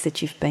process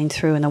that you've been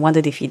through, and I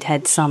wondered if you'd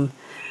had some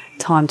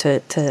time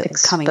to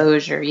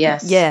exposure.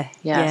 Yes. Yeah.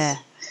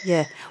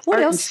 What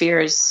Art else? and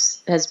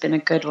Fears has been a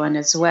good one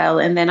as well,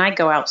 and then I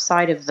go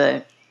outside of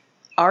the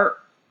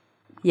art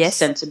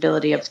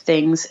sensibility of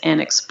things and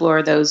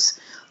explore those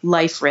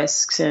life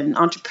risks and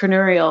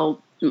entrepreneurial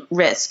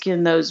risk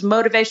and those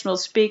motivational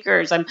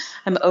speakers. I'm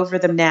over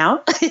them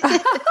now.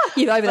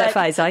 You're over that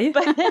phase, are you?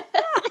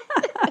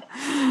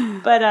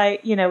 But I,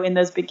 in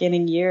those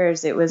beginning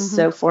years, it was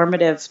so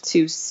formative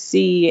to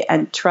see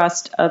and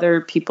trust other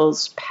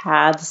people's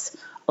paths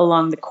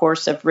along the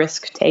course of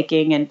risk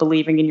taking and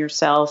believing in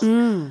yourself.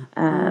 There's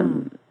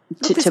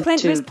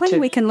plenty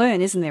we can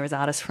learn, isn't there, as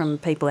artists, from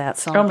people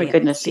outside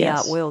the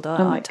art world.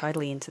 I'm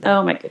totally into that.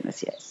 Oh my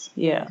goodness, yes.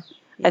 Yeah.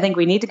 I think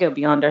we need to go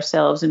beyond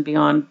ourselves and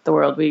beyond the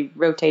world we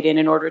rotate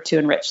in order to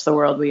enrich the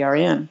world we are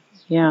in.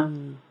 Yeah.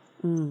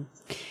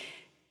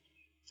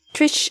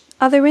 Trish,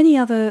 are there any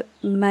other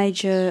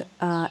major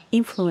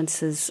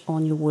influences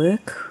on your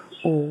work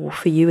or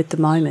for you at the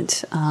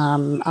moment?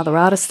 Other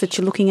artists that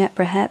you're looking at,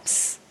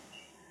 perhaps?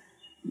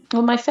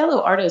 Well, my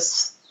fellow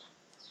artists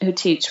who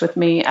teach with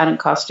me out in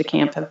Costa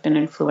Camp have been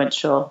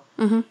influential,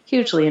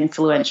 hugely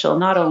influential,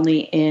 not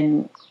only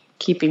in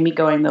keeping me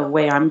going the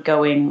way I'm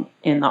going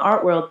in the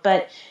art world,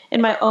 but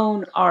in my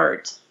own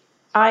art.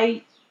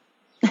 I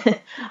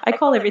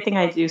call everything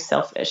I do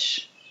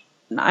selfish.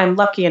 I'm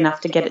lucky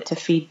enough to get it to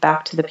feed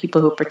back to the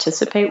people who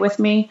participate with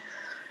me,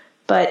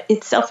 but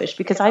it's selfish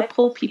because I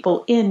pull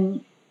people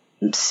in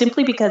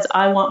simply because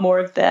I want more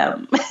of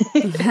them.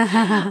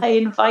 I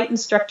invite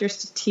instructors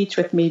to teach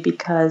with me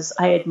because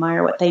I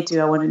admire what they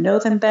do. I want to know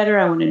them better.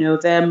 I want to know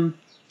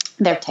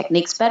their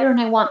techniques better, and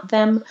I want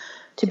them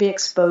to be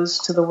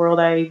exposed to the world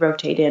I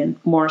rotate in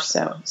more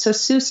so. So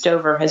Sue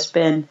Stover has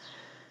been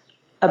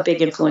a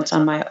big influence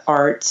on my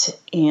art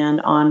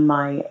and on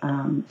my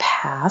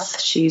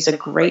path. She's a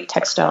great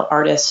textile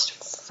artist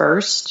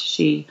first.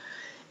 She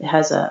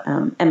has a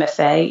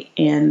MFA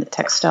in the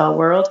textile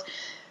world,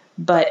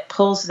 but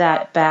pulls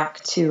that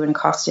back to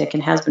encaustic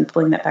and has been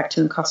pulling that back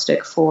to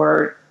encaustic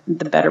for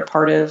the better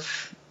part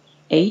of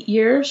 8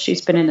 years.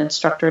 She's been an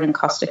instructor at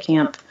Encaustic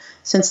Camp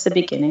since the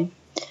beginning.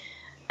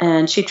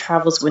 And she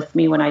travels with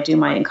me when I do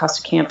my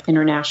Encaustic Camp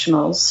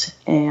internationals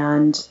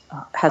and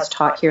has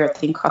taught here at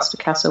the Encaustic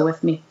Castle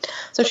with me.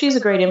 So she's a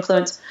great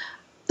influence.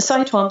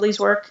 Cy Twombly's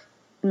work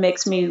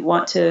makes me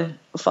want to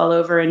fall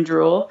over and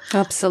drool.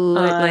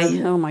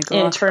 Absolutely. Oh, my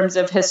God. In terms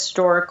of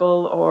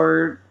historical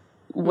or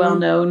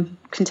well-known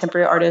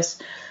contemporary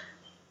artists.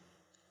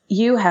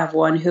 You have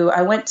one who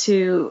I went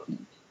to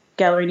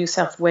Gallery New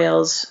South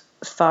Wales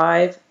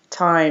 5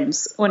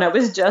 times when I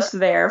was just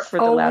there for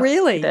the last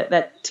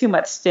that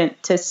 2-month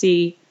stint to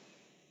see.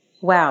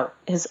 Wow,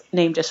 his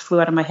name just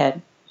flew out of my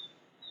head.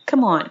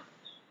 Come on,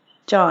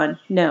 John.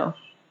 No,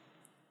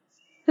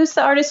 who's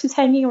the artist who's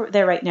hanging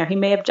there right now? He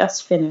may have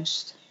just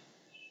finished.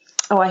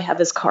 Oh, I have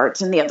his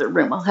cards in the other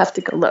room. I'll have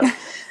to go look.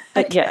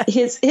 But yeah,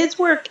 his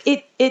work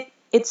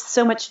it's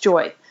so much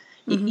joy.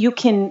 You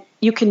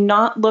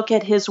cannot look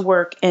at his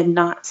work and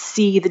not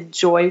see the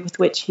joy with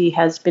which he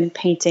has been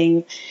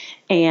painting,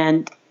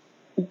 and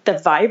the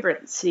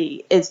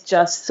vibrancy is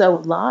just so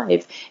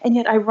alive. And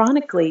yet,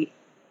 ironically,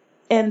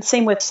 and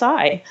same with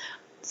Cy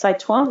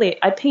Twombly,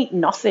 I paint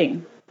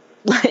nothing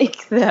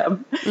like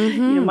them.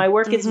 My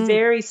work is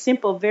very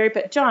simple,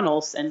 but John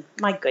Olson,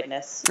 my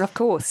goodness. Of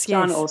course,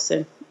 John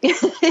Olson.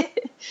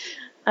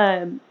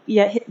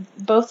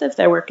 Both of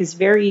their work is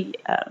very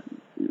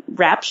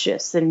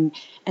rapturous and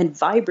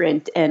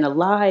vibrant and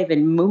alive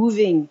and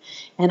moving.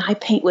 And I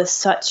paint with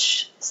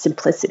such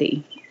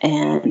simplicity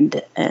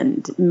and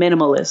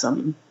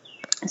minimalism.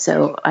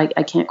 So I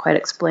can't quite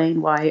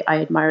explain why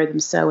I admire them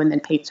so and then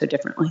paint so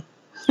differently.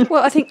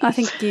 Well, I think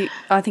you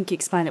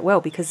explain it well,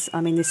 because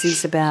I mean this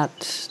is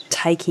about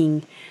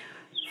taking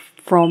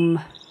from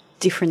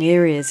different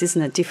areas,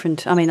 isn't it?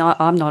 Different. I mean,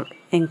 I'm not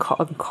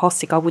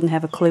encaustic. I wouldn't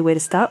have a clue where to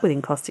start with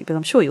encaustic, but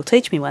I'm sure you'll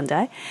teach me one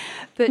day.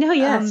 But no,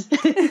 yes.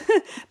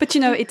 But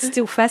it's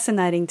still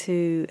fascinating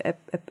to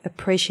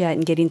appreciate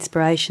and get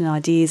inspiration,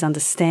 ideas,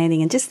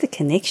 understanding, and just the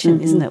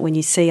connection, isn't it? When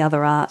you see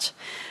other art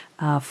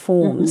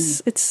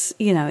forms, it's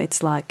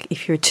it's like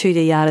if you're a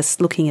 2D artist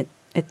looking at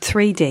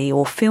 3D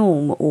or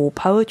film or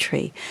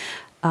poetry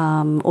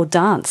or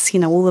dance.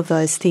 All of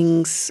those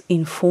things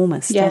inform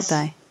us, don't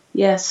they?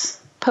 Yes.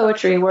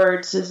 Poetry,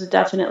 words is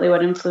definitely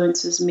what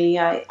influences me.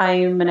 I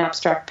am an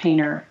abstract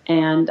painter,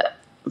 and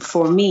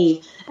for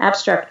me,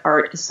 abstract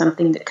art is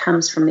something that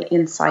comes from the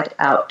inside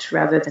out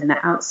rather than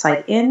the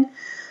outside in.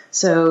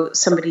 So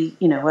somebody,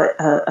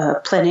 a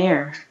plein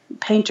air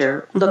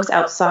painter looks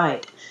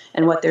outside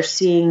and what they're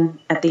seeing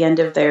at the end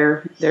of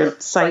their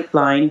sight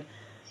line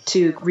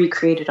to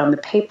recreate it on the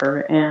paper.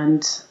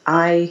 And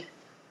I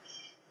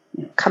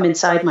come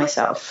inside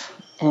myself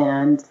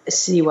and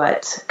see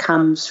what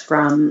comes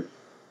from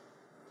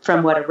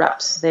what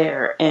erupts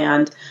there.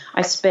 And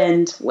I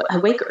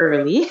wake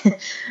early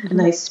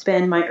and I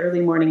spend my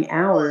early morning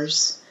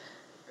hours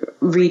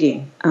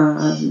reading,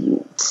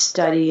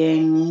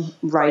 studying,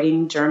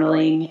 writing,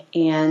 journaling,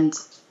 and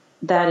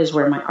that is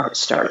where my art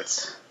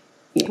starts.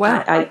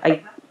 Wow.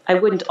 I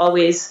wouldn't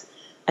always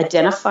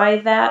identify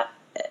that,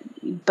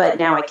 but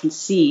now I can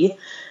see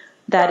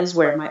that is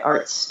where my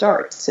art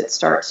starts. It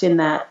starts in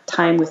that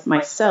time with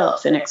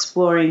myself and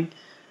exploring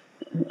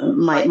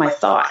my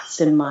thoughts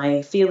and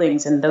my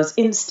feelings and those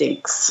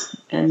instincts.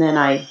 And then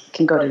I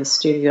can go to the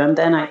studio and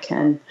then I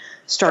can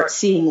start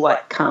seeing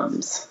what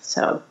comes.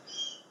 So,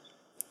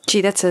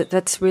 gee,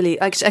 that's really,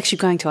 I was actually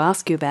going to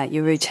ask you about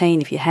your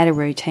routine, if you had a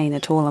routine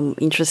at all. I'm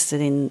interested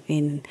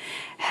in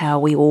how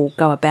we all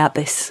go about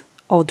this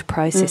odd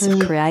process of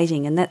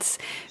creating, and that's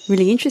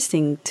really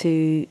interesting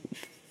to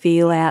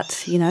feel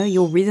out,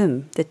 your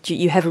rhythm, that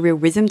you have a real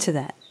rhythm to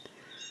that.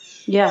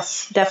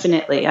 Yes,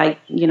 definitely. I,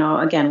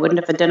 again, wouldn't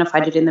have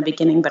identified it in the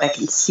beginning, but I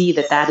can see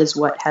that is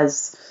what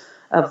has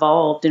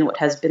evolved and what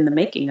has been the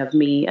making of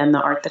me and the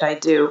art that I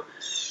do.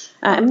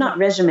 I'm not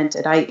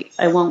regimented. I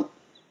won't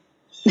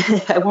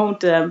I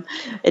won't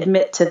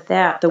admit to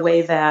that the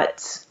way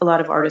that a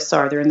lot of artists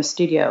are. They're in the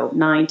studio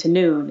 9 to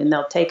noon and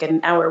they'll take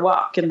an hour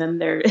walk and then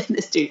they're in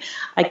the studio.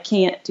 I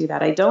can't do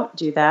that. I don't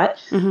do that.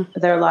 Mm-hmm.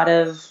 There are a lot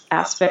of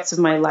aspects of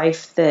my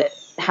life that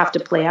have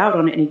to play out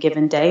on any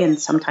given day, and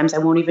sometimes I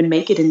won't even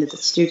make it into the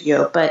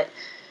studio. But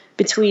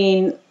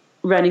between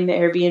running the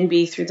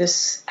Airbnb through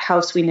this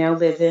house we now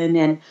live in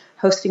and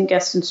hosting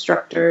guest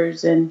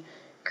instructors and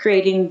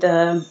creating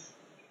the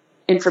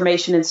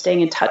information and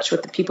staying in touch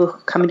with the people who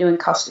come and do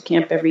Costa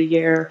Camp every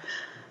year,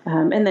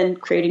 and then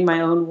creating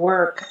my own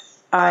work,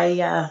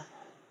 I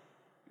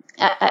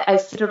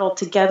fit it all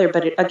together.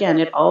 But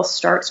it all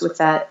starts with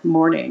that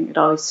morning. It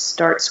always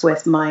starts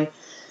with my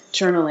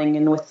journaling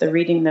and with the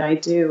reading that I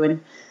do,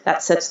 and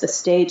that sets the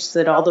stage so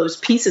that all those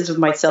pieces of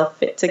myself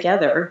fit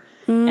together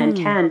and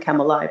can come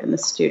alive in the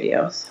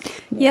studios.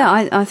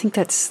 Yeah, I think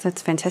that's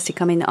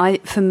fantastic. I mean,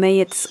 for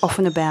me, it's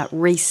often about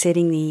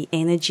resetting the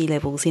energy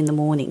levels in the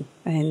morning,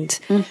 and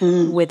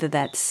whether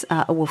that's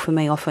for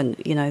me, often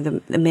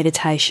the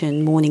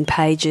meditation morning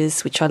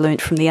pages, which I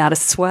learnt from the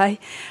Artist's Way.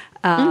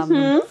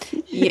 That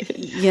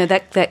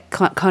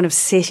kind of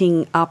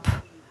setting up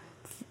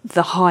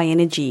the high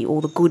energy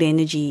or the good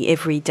energy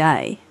every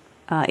day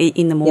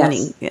in the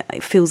morning. Yes.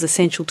 It feels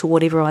essential to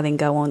whatever I then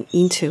go on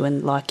into.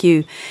 And like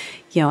you,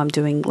 I'm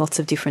doing lots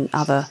of different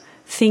other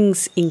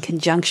things in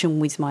conjunction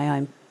with my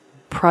own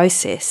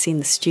process in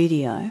the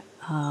studio.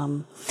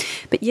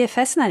 But yeah,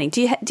 fascinating.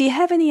 Do you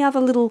have any other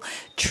little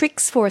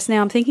tricks for us?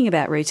 Now I'm thinking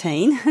about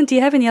routine. Do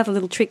you have any other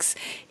little tricks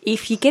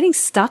if you're getting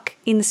stuck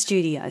in the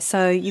studio?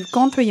 So you've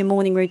gone through your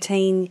morning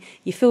routine,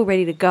 you feel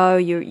ready to go,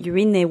 you're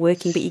in there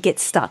working, but you get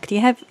stuck. Do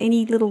you have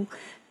any little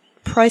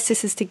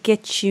processes to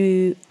get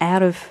you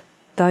out of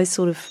those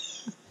sort of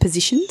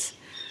positions?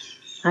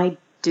 I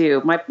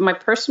do. My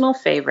personal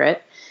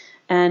favorite,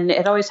 and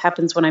it always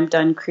happens when I'm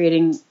done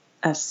creating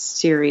a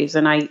series,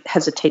 and I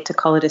hesitate to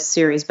call it a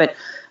series, but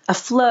a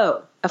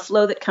flow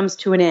that comes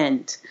to an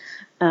end.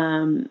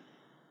 I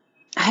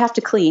have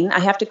to clean. I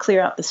have to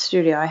clear out the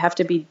studio. I have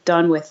to be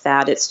done with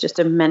that. It's just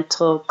a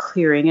mental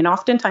clearing. And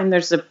oftentimes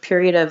there's a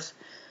period of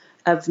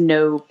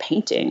no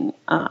painting.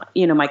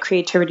 My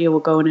creativity will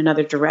go in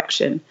another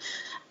direction.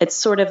 It's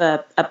sort of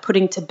a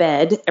putting to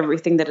bed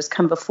everything that has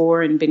come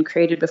before and been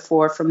created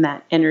before from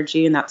that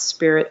energy and that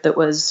spirit that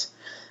was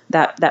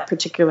that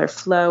particular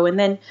flow. And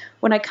then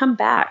when I come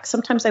back,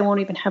 sometimes I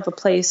won't even have a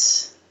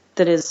place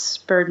that has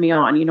spurred me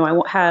on. I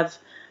won't have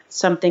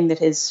something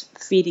that is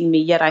feeding me,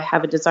 yet I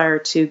have a desire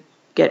to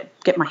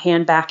get my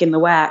hand back in the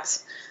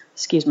wax.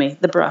 Excuse me,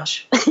 the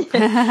brush.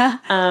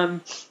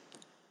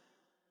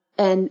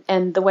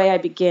 And the way I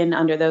begin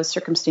under those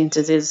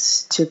circumstances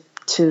is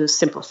to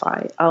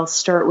simplify. I'll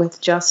start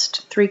with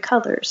just 3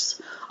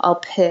 colors. I'll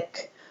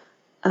pick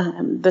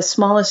the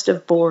smallest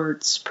of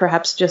boards,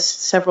 perhaps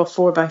just several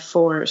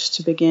 4x4s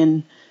to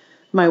begin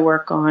my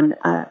work on.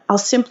 I'll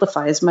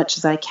simplify as much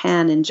as I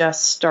can and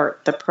just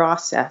start the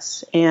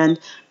process. And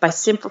by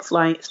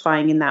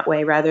simplifying in that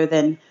way, rather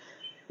than,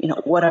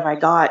 what have I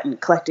got,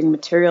 and collecting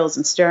materials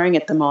and staring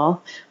at them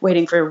all,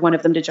 waiting for one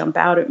of them to jump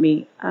out at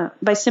me,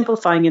 by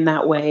simplifying in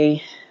that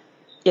way,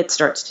 it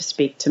starts to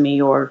speak to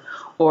me, or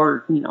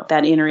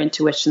that inner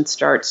intuition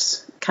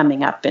starts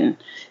coming up and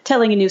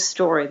telling a new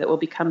story that will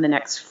become the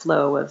next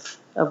flow of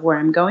where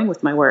I'm going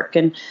with my work.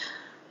 And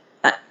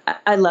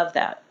I love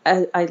that.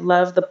 I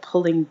love the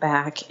pulling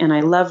back, and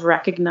I love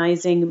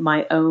recognizing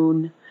my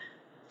own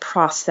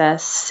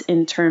process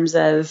in terms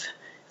of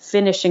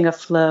finishing a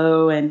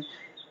flow and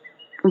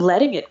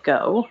letting it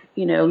go,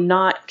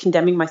 not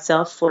condemning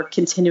myself for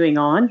continuing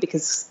on,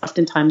 because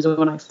oftentimes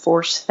when I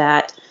force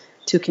that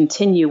to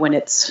continue when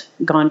it's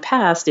gone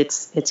past,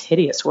 it's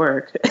hideous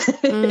work.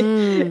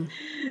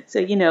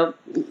 So,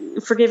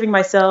 forgiving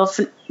myself,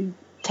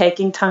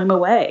 taking time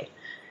away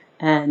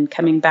and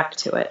coming back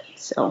to it.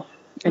 So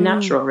a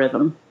natural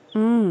rhythm.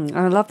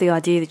 I love the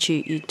idea that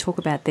you talk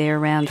about there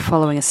around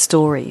following a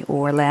story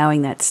or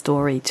allowing that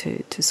story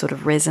to sort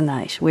of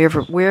resonate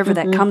wherever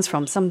that comes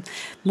from.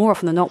 More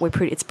often than not,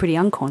 it's pretty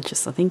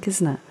unconscious, I think,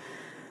 isn't it?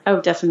 Oh,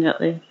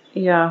 definitely.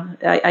 Yeah,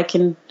 I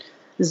can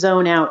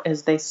zone out,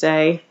 as they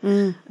say.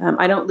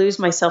 I don't lose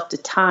myself to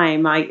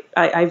time.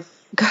 I've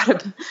got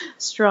a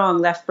strong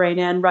left brain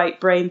and right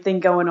brain thing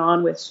going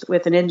on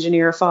with an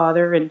engineer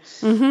father and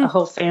a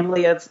whole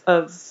family of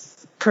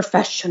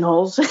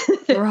professionals.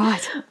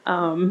 Right.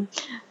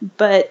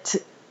 But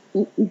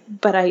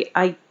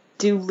I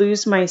do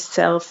lose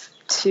myself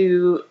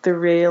to the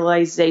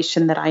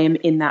realization that I am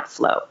in that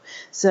flow.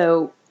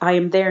 So I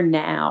am there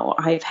now.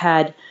 I've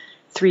had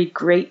 3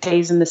 great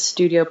days in the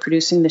studio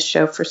producing the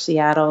show for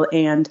Seattle,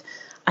 and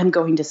I'm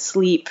going to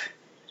sleep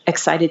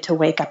excited to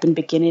wake up and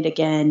begin it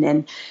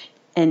again.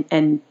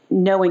 And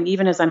knowing,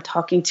 even as I'm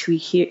talking to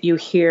you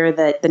here,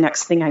 that the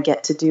next thing I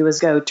get to do is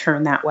go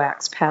turn that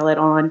wax palette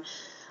on.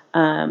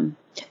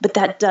 But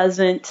that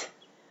doesn't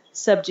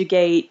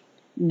subjugate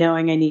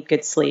knowing I need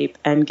good sleep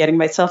and getting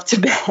myself to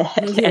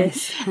bed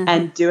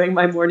and doing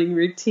my morning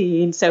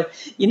routine. So,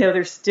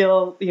 there's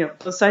still,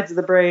 both sides of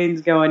the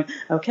brain's going,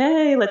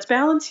 okay, let's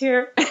balance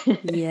here.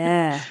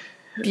 Yeah.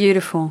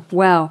 Beautiful.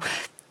 Wow.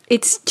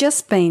 It's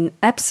just been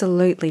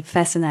absolutely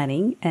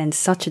fascinating and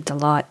such a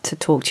delight to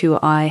talk to you.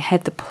 I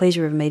had the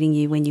pleasure of meeting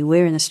you when you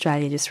were in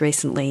Australia just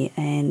recently,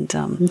 and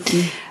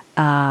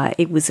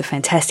it was a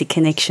fantastic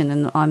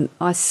connection. And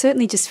I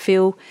certainly just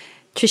feel,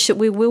 Trish, that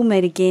we will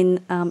meet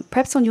again,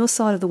 perhaps on your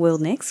side of the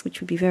world next,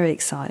 which would be very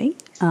exciting.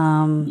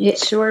 It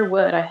sure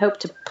would. I hope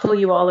to pull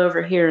you all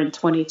over here in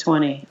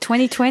 2020.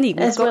 2020.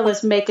 As well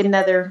as make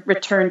another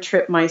return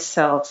trip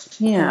myself.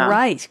 Yeah.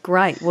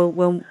 Great.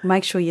 We'll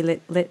make sure you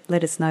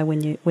let us know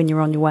when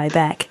you're on your way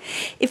back.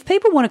 If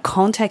people want to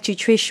contact you,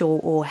 Trish,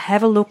 or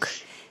have a look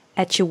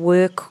at your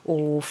work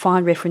or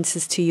find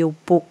references to your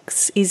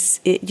books,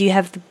 do you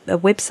have a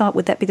website?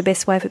 Would that be the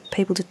best way for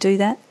people to do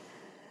that?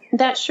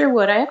 That sure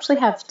would. I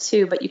actually have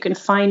 2, but you can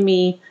find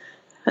me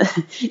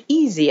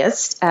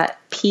easiest at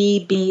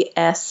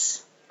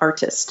PBS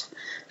Artist.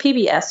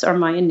 PBS are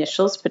my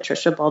initials,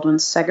 Patricia Baldwin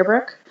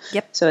Seggebruch.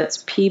 Yep. So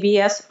it's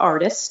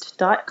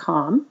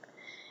pbsartist.com.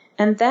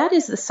 And that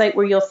is the site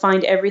where you'll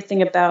find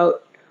everything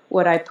about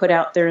what I put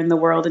out there in the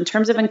world in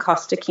terms of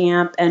Encosta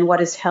Camp and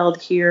what is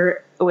held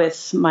here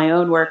with my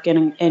own work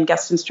and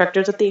guest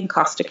instructors at the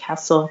Encosta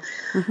Castle,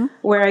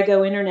 where I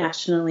go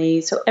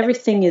internationally. So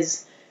everything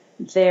is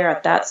there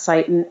at that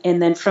site,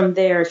 and then from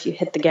there, if you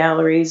hit the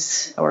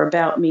galleries or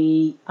about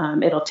me,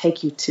 it'll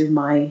take you to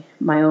my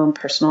own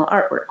personal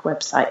artwork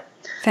website.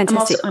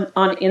 Fantastic. I'm also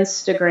on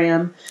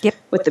Instagram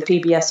with the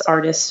PBS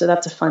Artist, so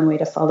that's a fun way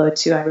to follow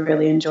too. I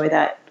really enjoy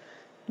that.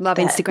 Love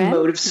Instagram.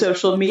 Mode of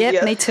social media.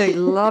 Yep, me too.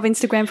 Love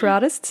Instagram for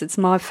artists. It's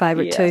my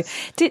favourite too.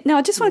 Now,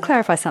 I just want to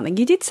clarify something.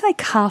 You did say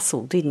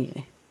castle, didn't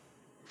you?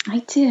 I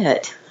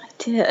did.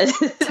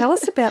 Tell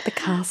us about the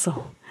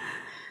castle.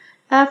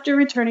 After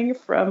returning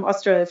from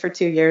Australia for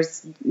 2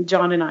 years,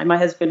 John and I, my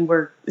husband,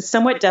 were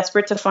somewhat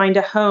desperate to find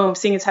a home,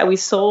 seeing as how we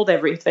sold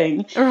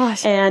everything.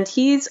 Right. And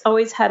he's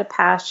always had a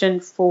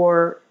passion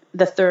for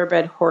the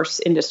thoroughbred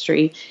horse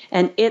industry,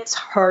 and its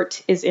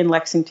heart is in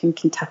Lexington,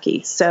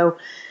 Kentucky. So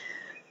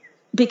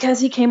because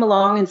he came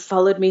along and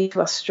followed me to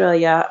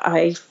Australia,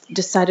 I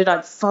decided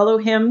I'd follow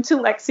him to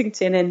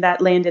Lexington, and that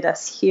landed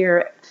us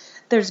here.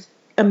 There's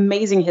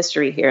amazing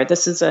history here.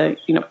 This is a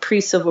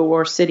pre-Civil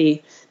War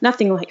city,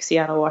 nothing like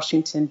Seattle,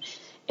 Washington,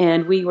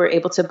 and we were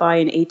able to buy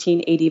an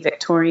 1880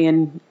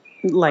 Victorian,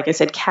 like I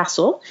said,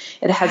 castle.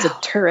 It has a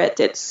turret.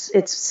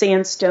 It's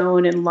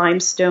sandstone and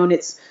limestone.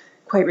 It's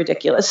quite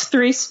ridiculous.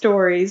 3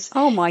 stories.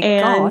 Oh my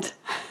God!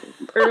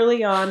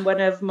 Early on, one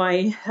of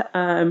my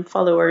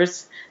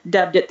followers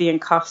dubbed it the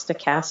Encosta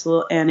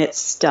Castle, and it's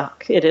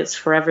stuck. It is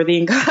forever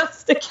the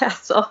Encosta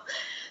Castle.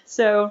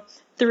 So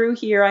through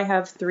here, I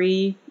have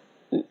 3.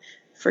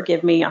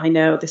 Forgive me, I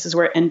know this is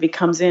where envy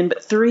comes in,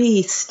 but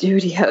 3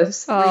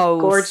 studios. 3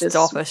 gorgeous,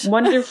 stop it.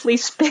 wonderfully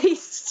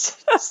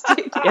spaced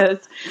studios.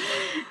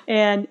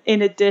 And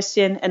in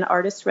addition, an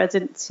artist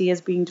residency is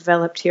being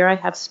developed here. I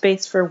have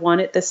space for 1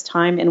 at this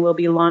time, and we'll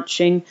be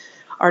launching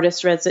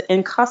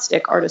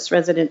encaustic artist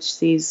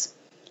residencies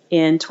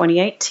in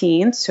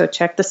 2018. So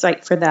check the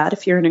site for that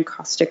if you're an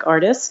encaustic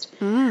artist.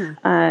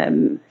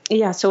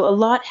 So a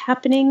lot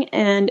happening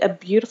and a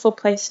beautiful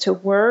place to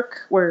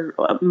work. We're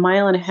a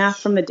mile and a half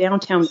from the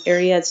downtown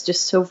area. It's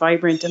just so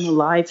vibrant and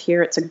alive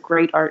here. It's a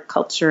great art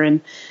culture,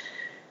 and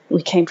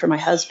we came for my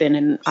husband,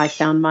 and I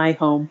found my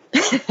home.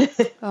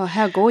 Oh,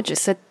 how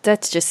gorgeous.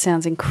 That just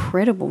sounds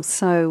incredible.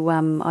 So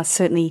I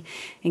certainly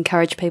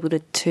encourage people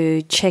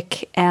to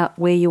check out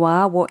where you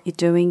are, what you're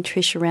doing,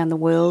 Trish, around the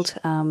world.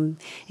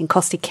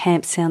 Encaustic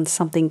Camp sounds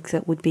something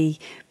that would be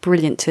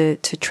brilliant to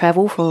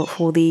travel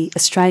for the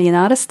Australian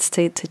artists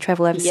to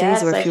travel overseas.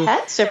 Yes, or if I've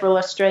had several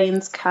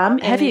Australians come.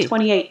 Have in you?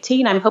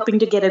 2018, I'm hoping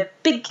to get a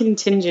big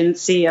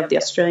contingency of the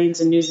Australians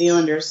and New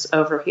Zealanders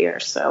over here.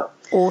 So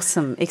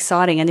Awesome,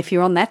 exciting. And if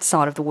you're on that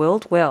side of the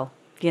world, well,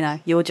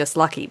 you're just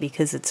lucky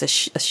because it's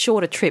a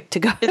shorter trip to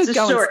go, and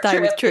stay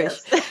with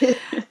Trish. Yes.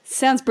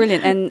 Sounds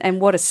brilliant.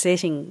 And what a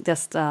setting.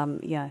 Just,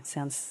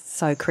 sounds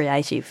so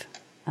creative.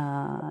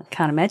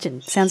 Can't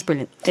imagine. Sounds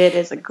brilliant. It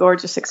is a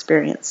gorgeous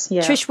experience.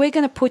 Yeah. Trish, we're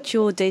going to put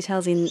your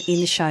details in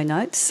the show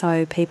notes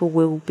so people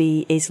will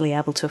be easily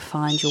able to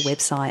find your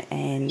website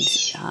and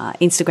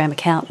Instagram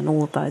account and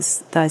all of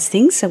those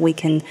things, so we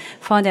can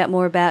find out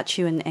more about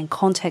you and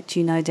contact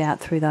you, no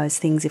doubt, through those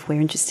things if we're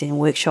interested in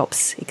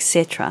workshops,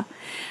 etc.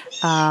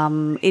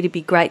 It'd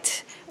be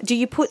great. Do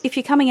you if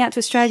you're coming out to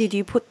Australia, do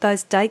you put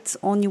those dates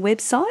on your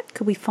website?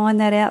 Could we find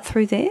that out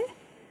through there?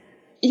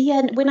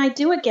 Yeah, when I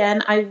do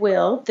again, I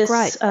will.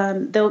 Great.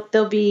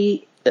 There'll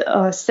be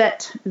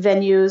set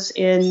venues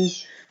in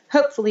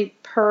hopefully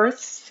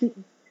Perth,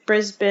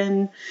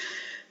 Brisbane,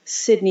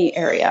 Sydney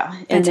area,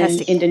 and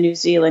then into New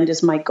Zealand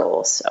is my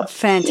goal. So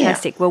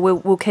fantastic. Yeah. Well,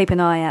 we'll keep an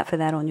eye out for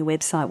that on your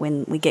website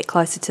when we get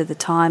closer to the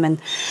time.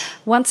 And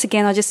once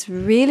again, I just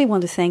really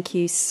want to thank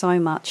you so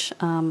much.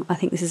 I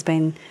think this has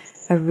been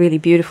a really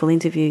beautiful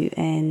interview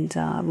and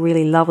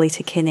really lovely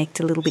to connect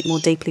a little bit more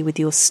deeply with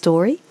your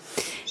story.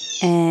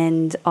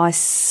 And I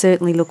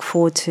certainly look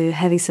forward to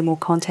having some more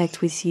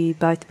contact with you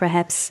both,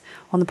 perhaps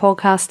on the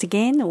podcast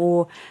again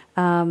or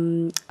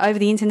over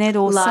the internet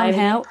or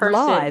somehow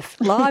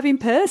live in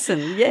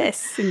person.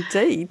 Yes,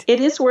 indeed. It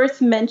is worth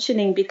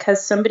mentioning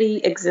because somebody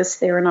exists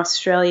there in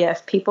Australia.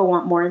 If people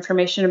want more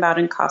information about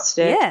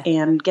encaustic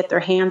and get their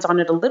hands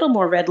on it a little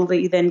more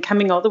readily than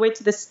coming all the way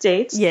to the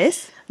States.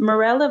 Yes.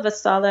 Morella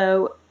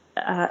Vasallo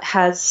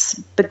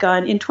has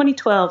begun in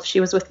 2012. She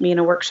was with me in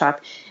a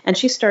workshop and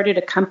she started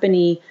a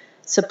company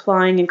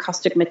supplying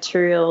encaustic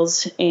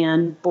materials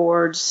and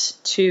boards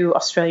to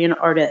Australian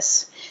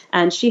artists.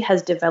 And she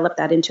has developed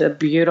that into a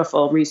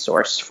beautiful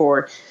resource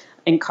for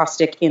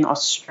encaustic in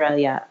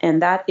Australia.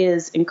 And that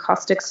is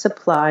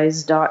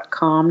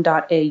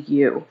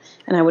encaustic.supplies.com.au.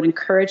 And I would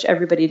encourage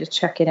everybody to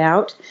check it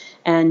out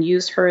and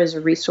use her as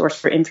a resource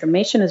for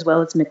information as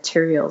well as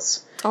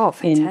materials. Oh,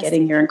 fantastic. In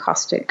getting your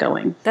encaustic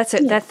going. That's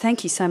it. Yeah.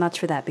 Thank you so much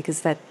for that,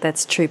 because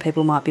that's true.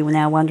 People might be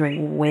now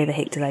wondering where the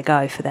heck do they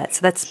go for that.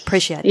 So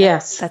appreciate that.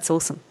 Yes. That's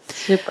awesome.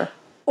 Super.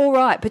 All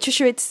right,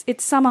 Patricia, it's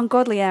some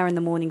ungodly hour in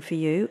the morning for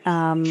you,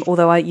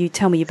 although you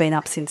tell me you've been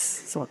up since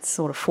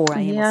sort of 4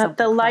 a.m. Yeah, or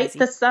something the light, crazy.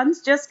 the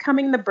sun's just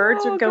coming, the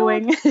birds are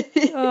going.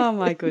 Oh,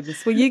 my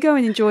goodness. Well, you go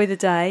and enjoy the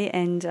day,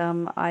 and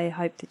I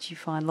hope that you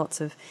find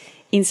lots of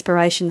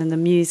inspiration and the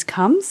muse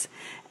comes.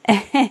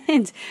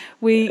 And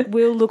we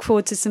will look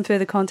forward to some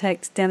further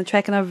contact down the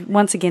track. And I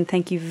once again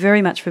thank you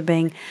very much for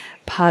being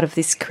part of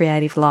this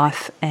creative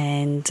life.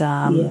 And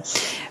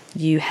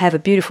you have a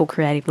beautiful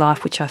creative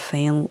life, which I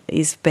feel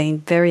is been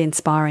very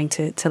inspiring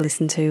to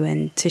listen to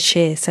and to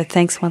share. So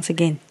thanks once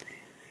again.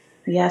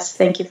 Yes,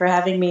 thank you for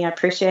having me. I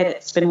appreciate it.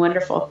 It's been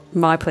wonderful.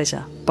 My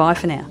pleasure. Bye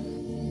for now.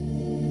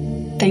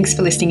 Thanks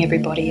for listening,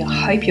 everybody. I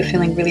hope you're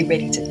feeling really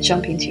ready to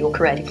jump into your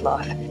creative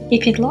life.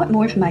 If you'd like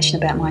more information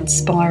about my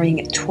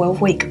inspiring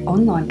 12-week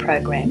online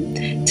program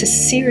to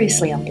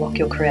seriously unblock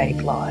your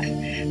creative life,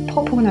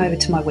 pop on over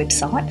to my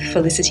website,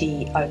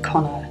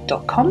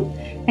 felicityoconnor.com,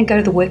 and go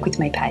to the Work With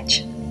Me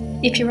page.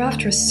 If you're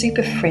after a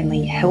super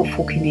friendly,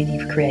 helpful community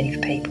of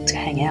creative people to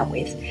hang out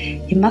with,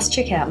 you must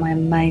check out my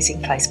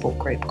amazing Facebook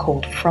group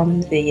called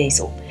From the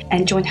Easel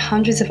and join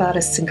hundreds of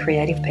artists and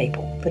creative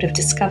people that have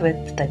discovered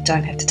that they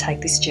don't have to take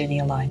this journey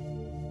alone.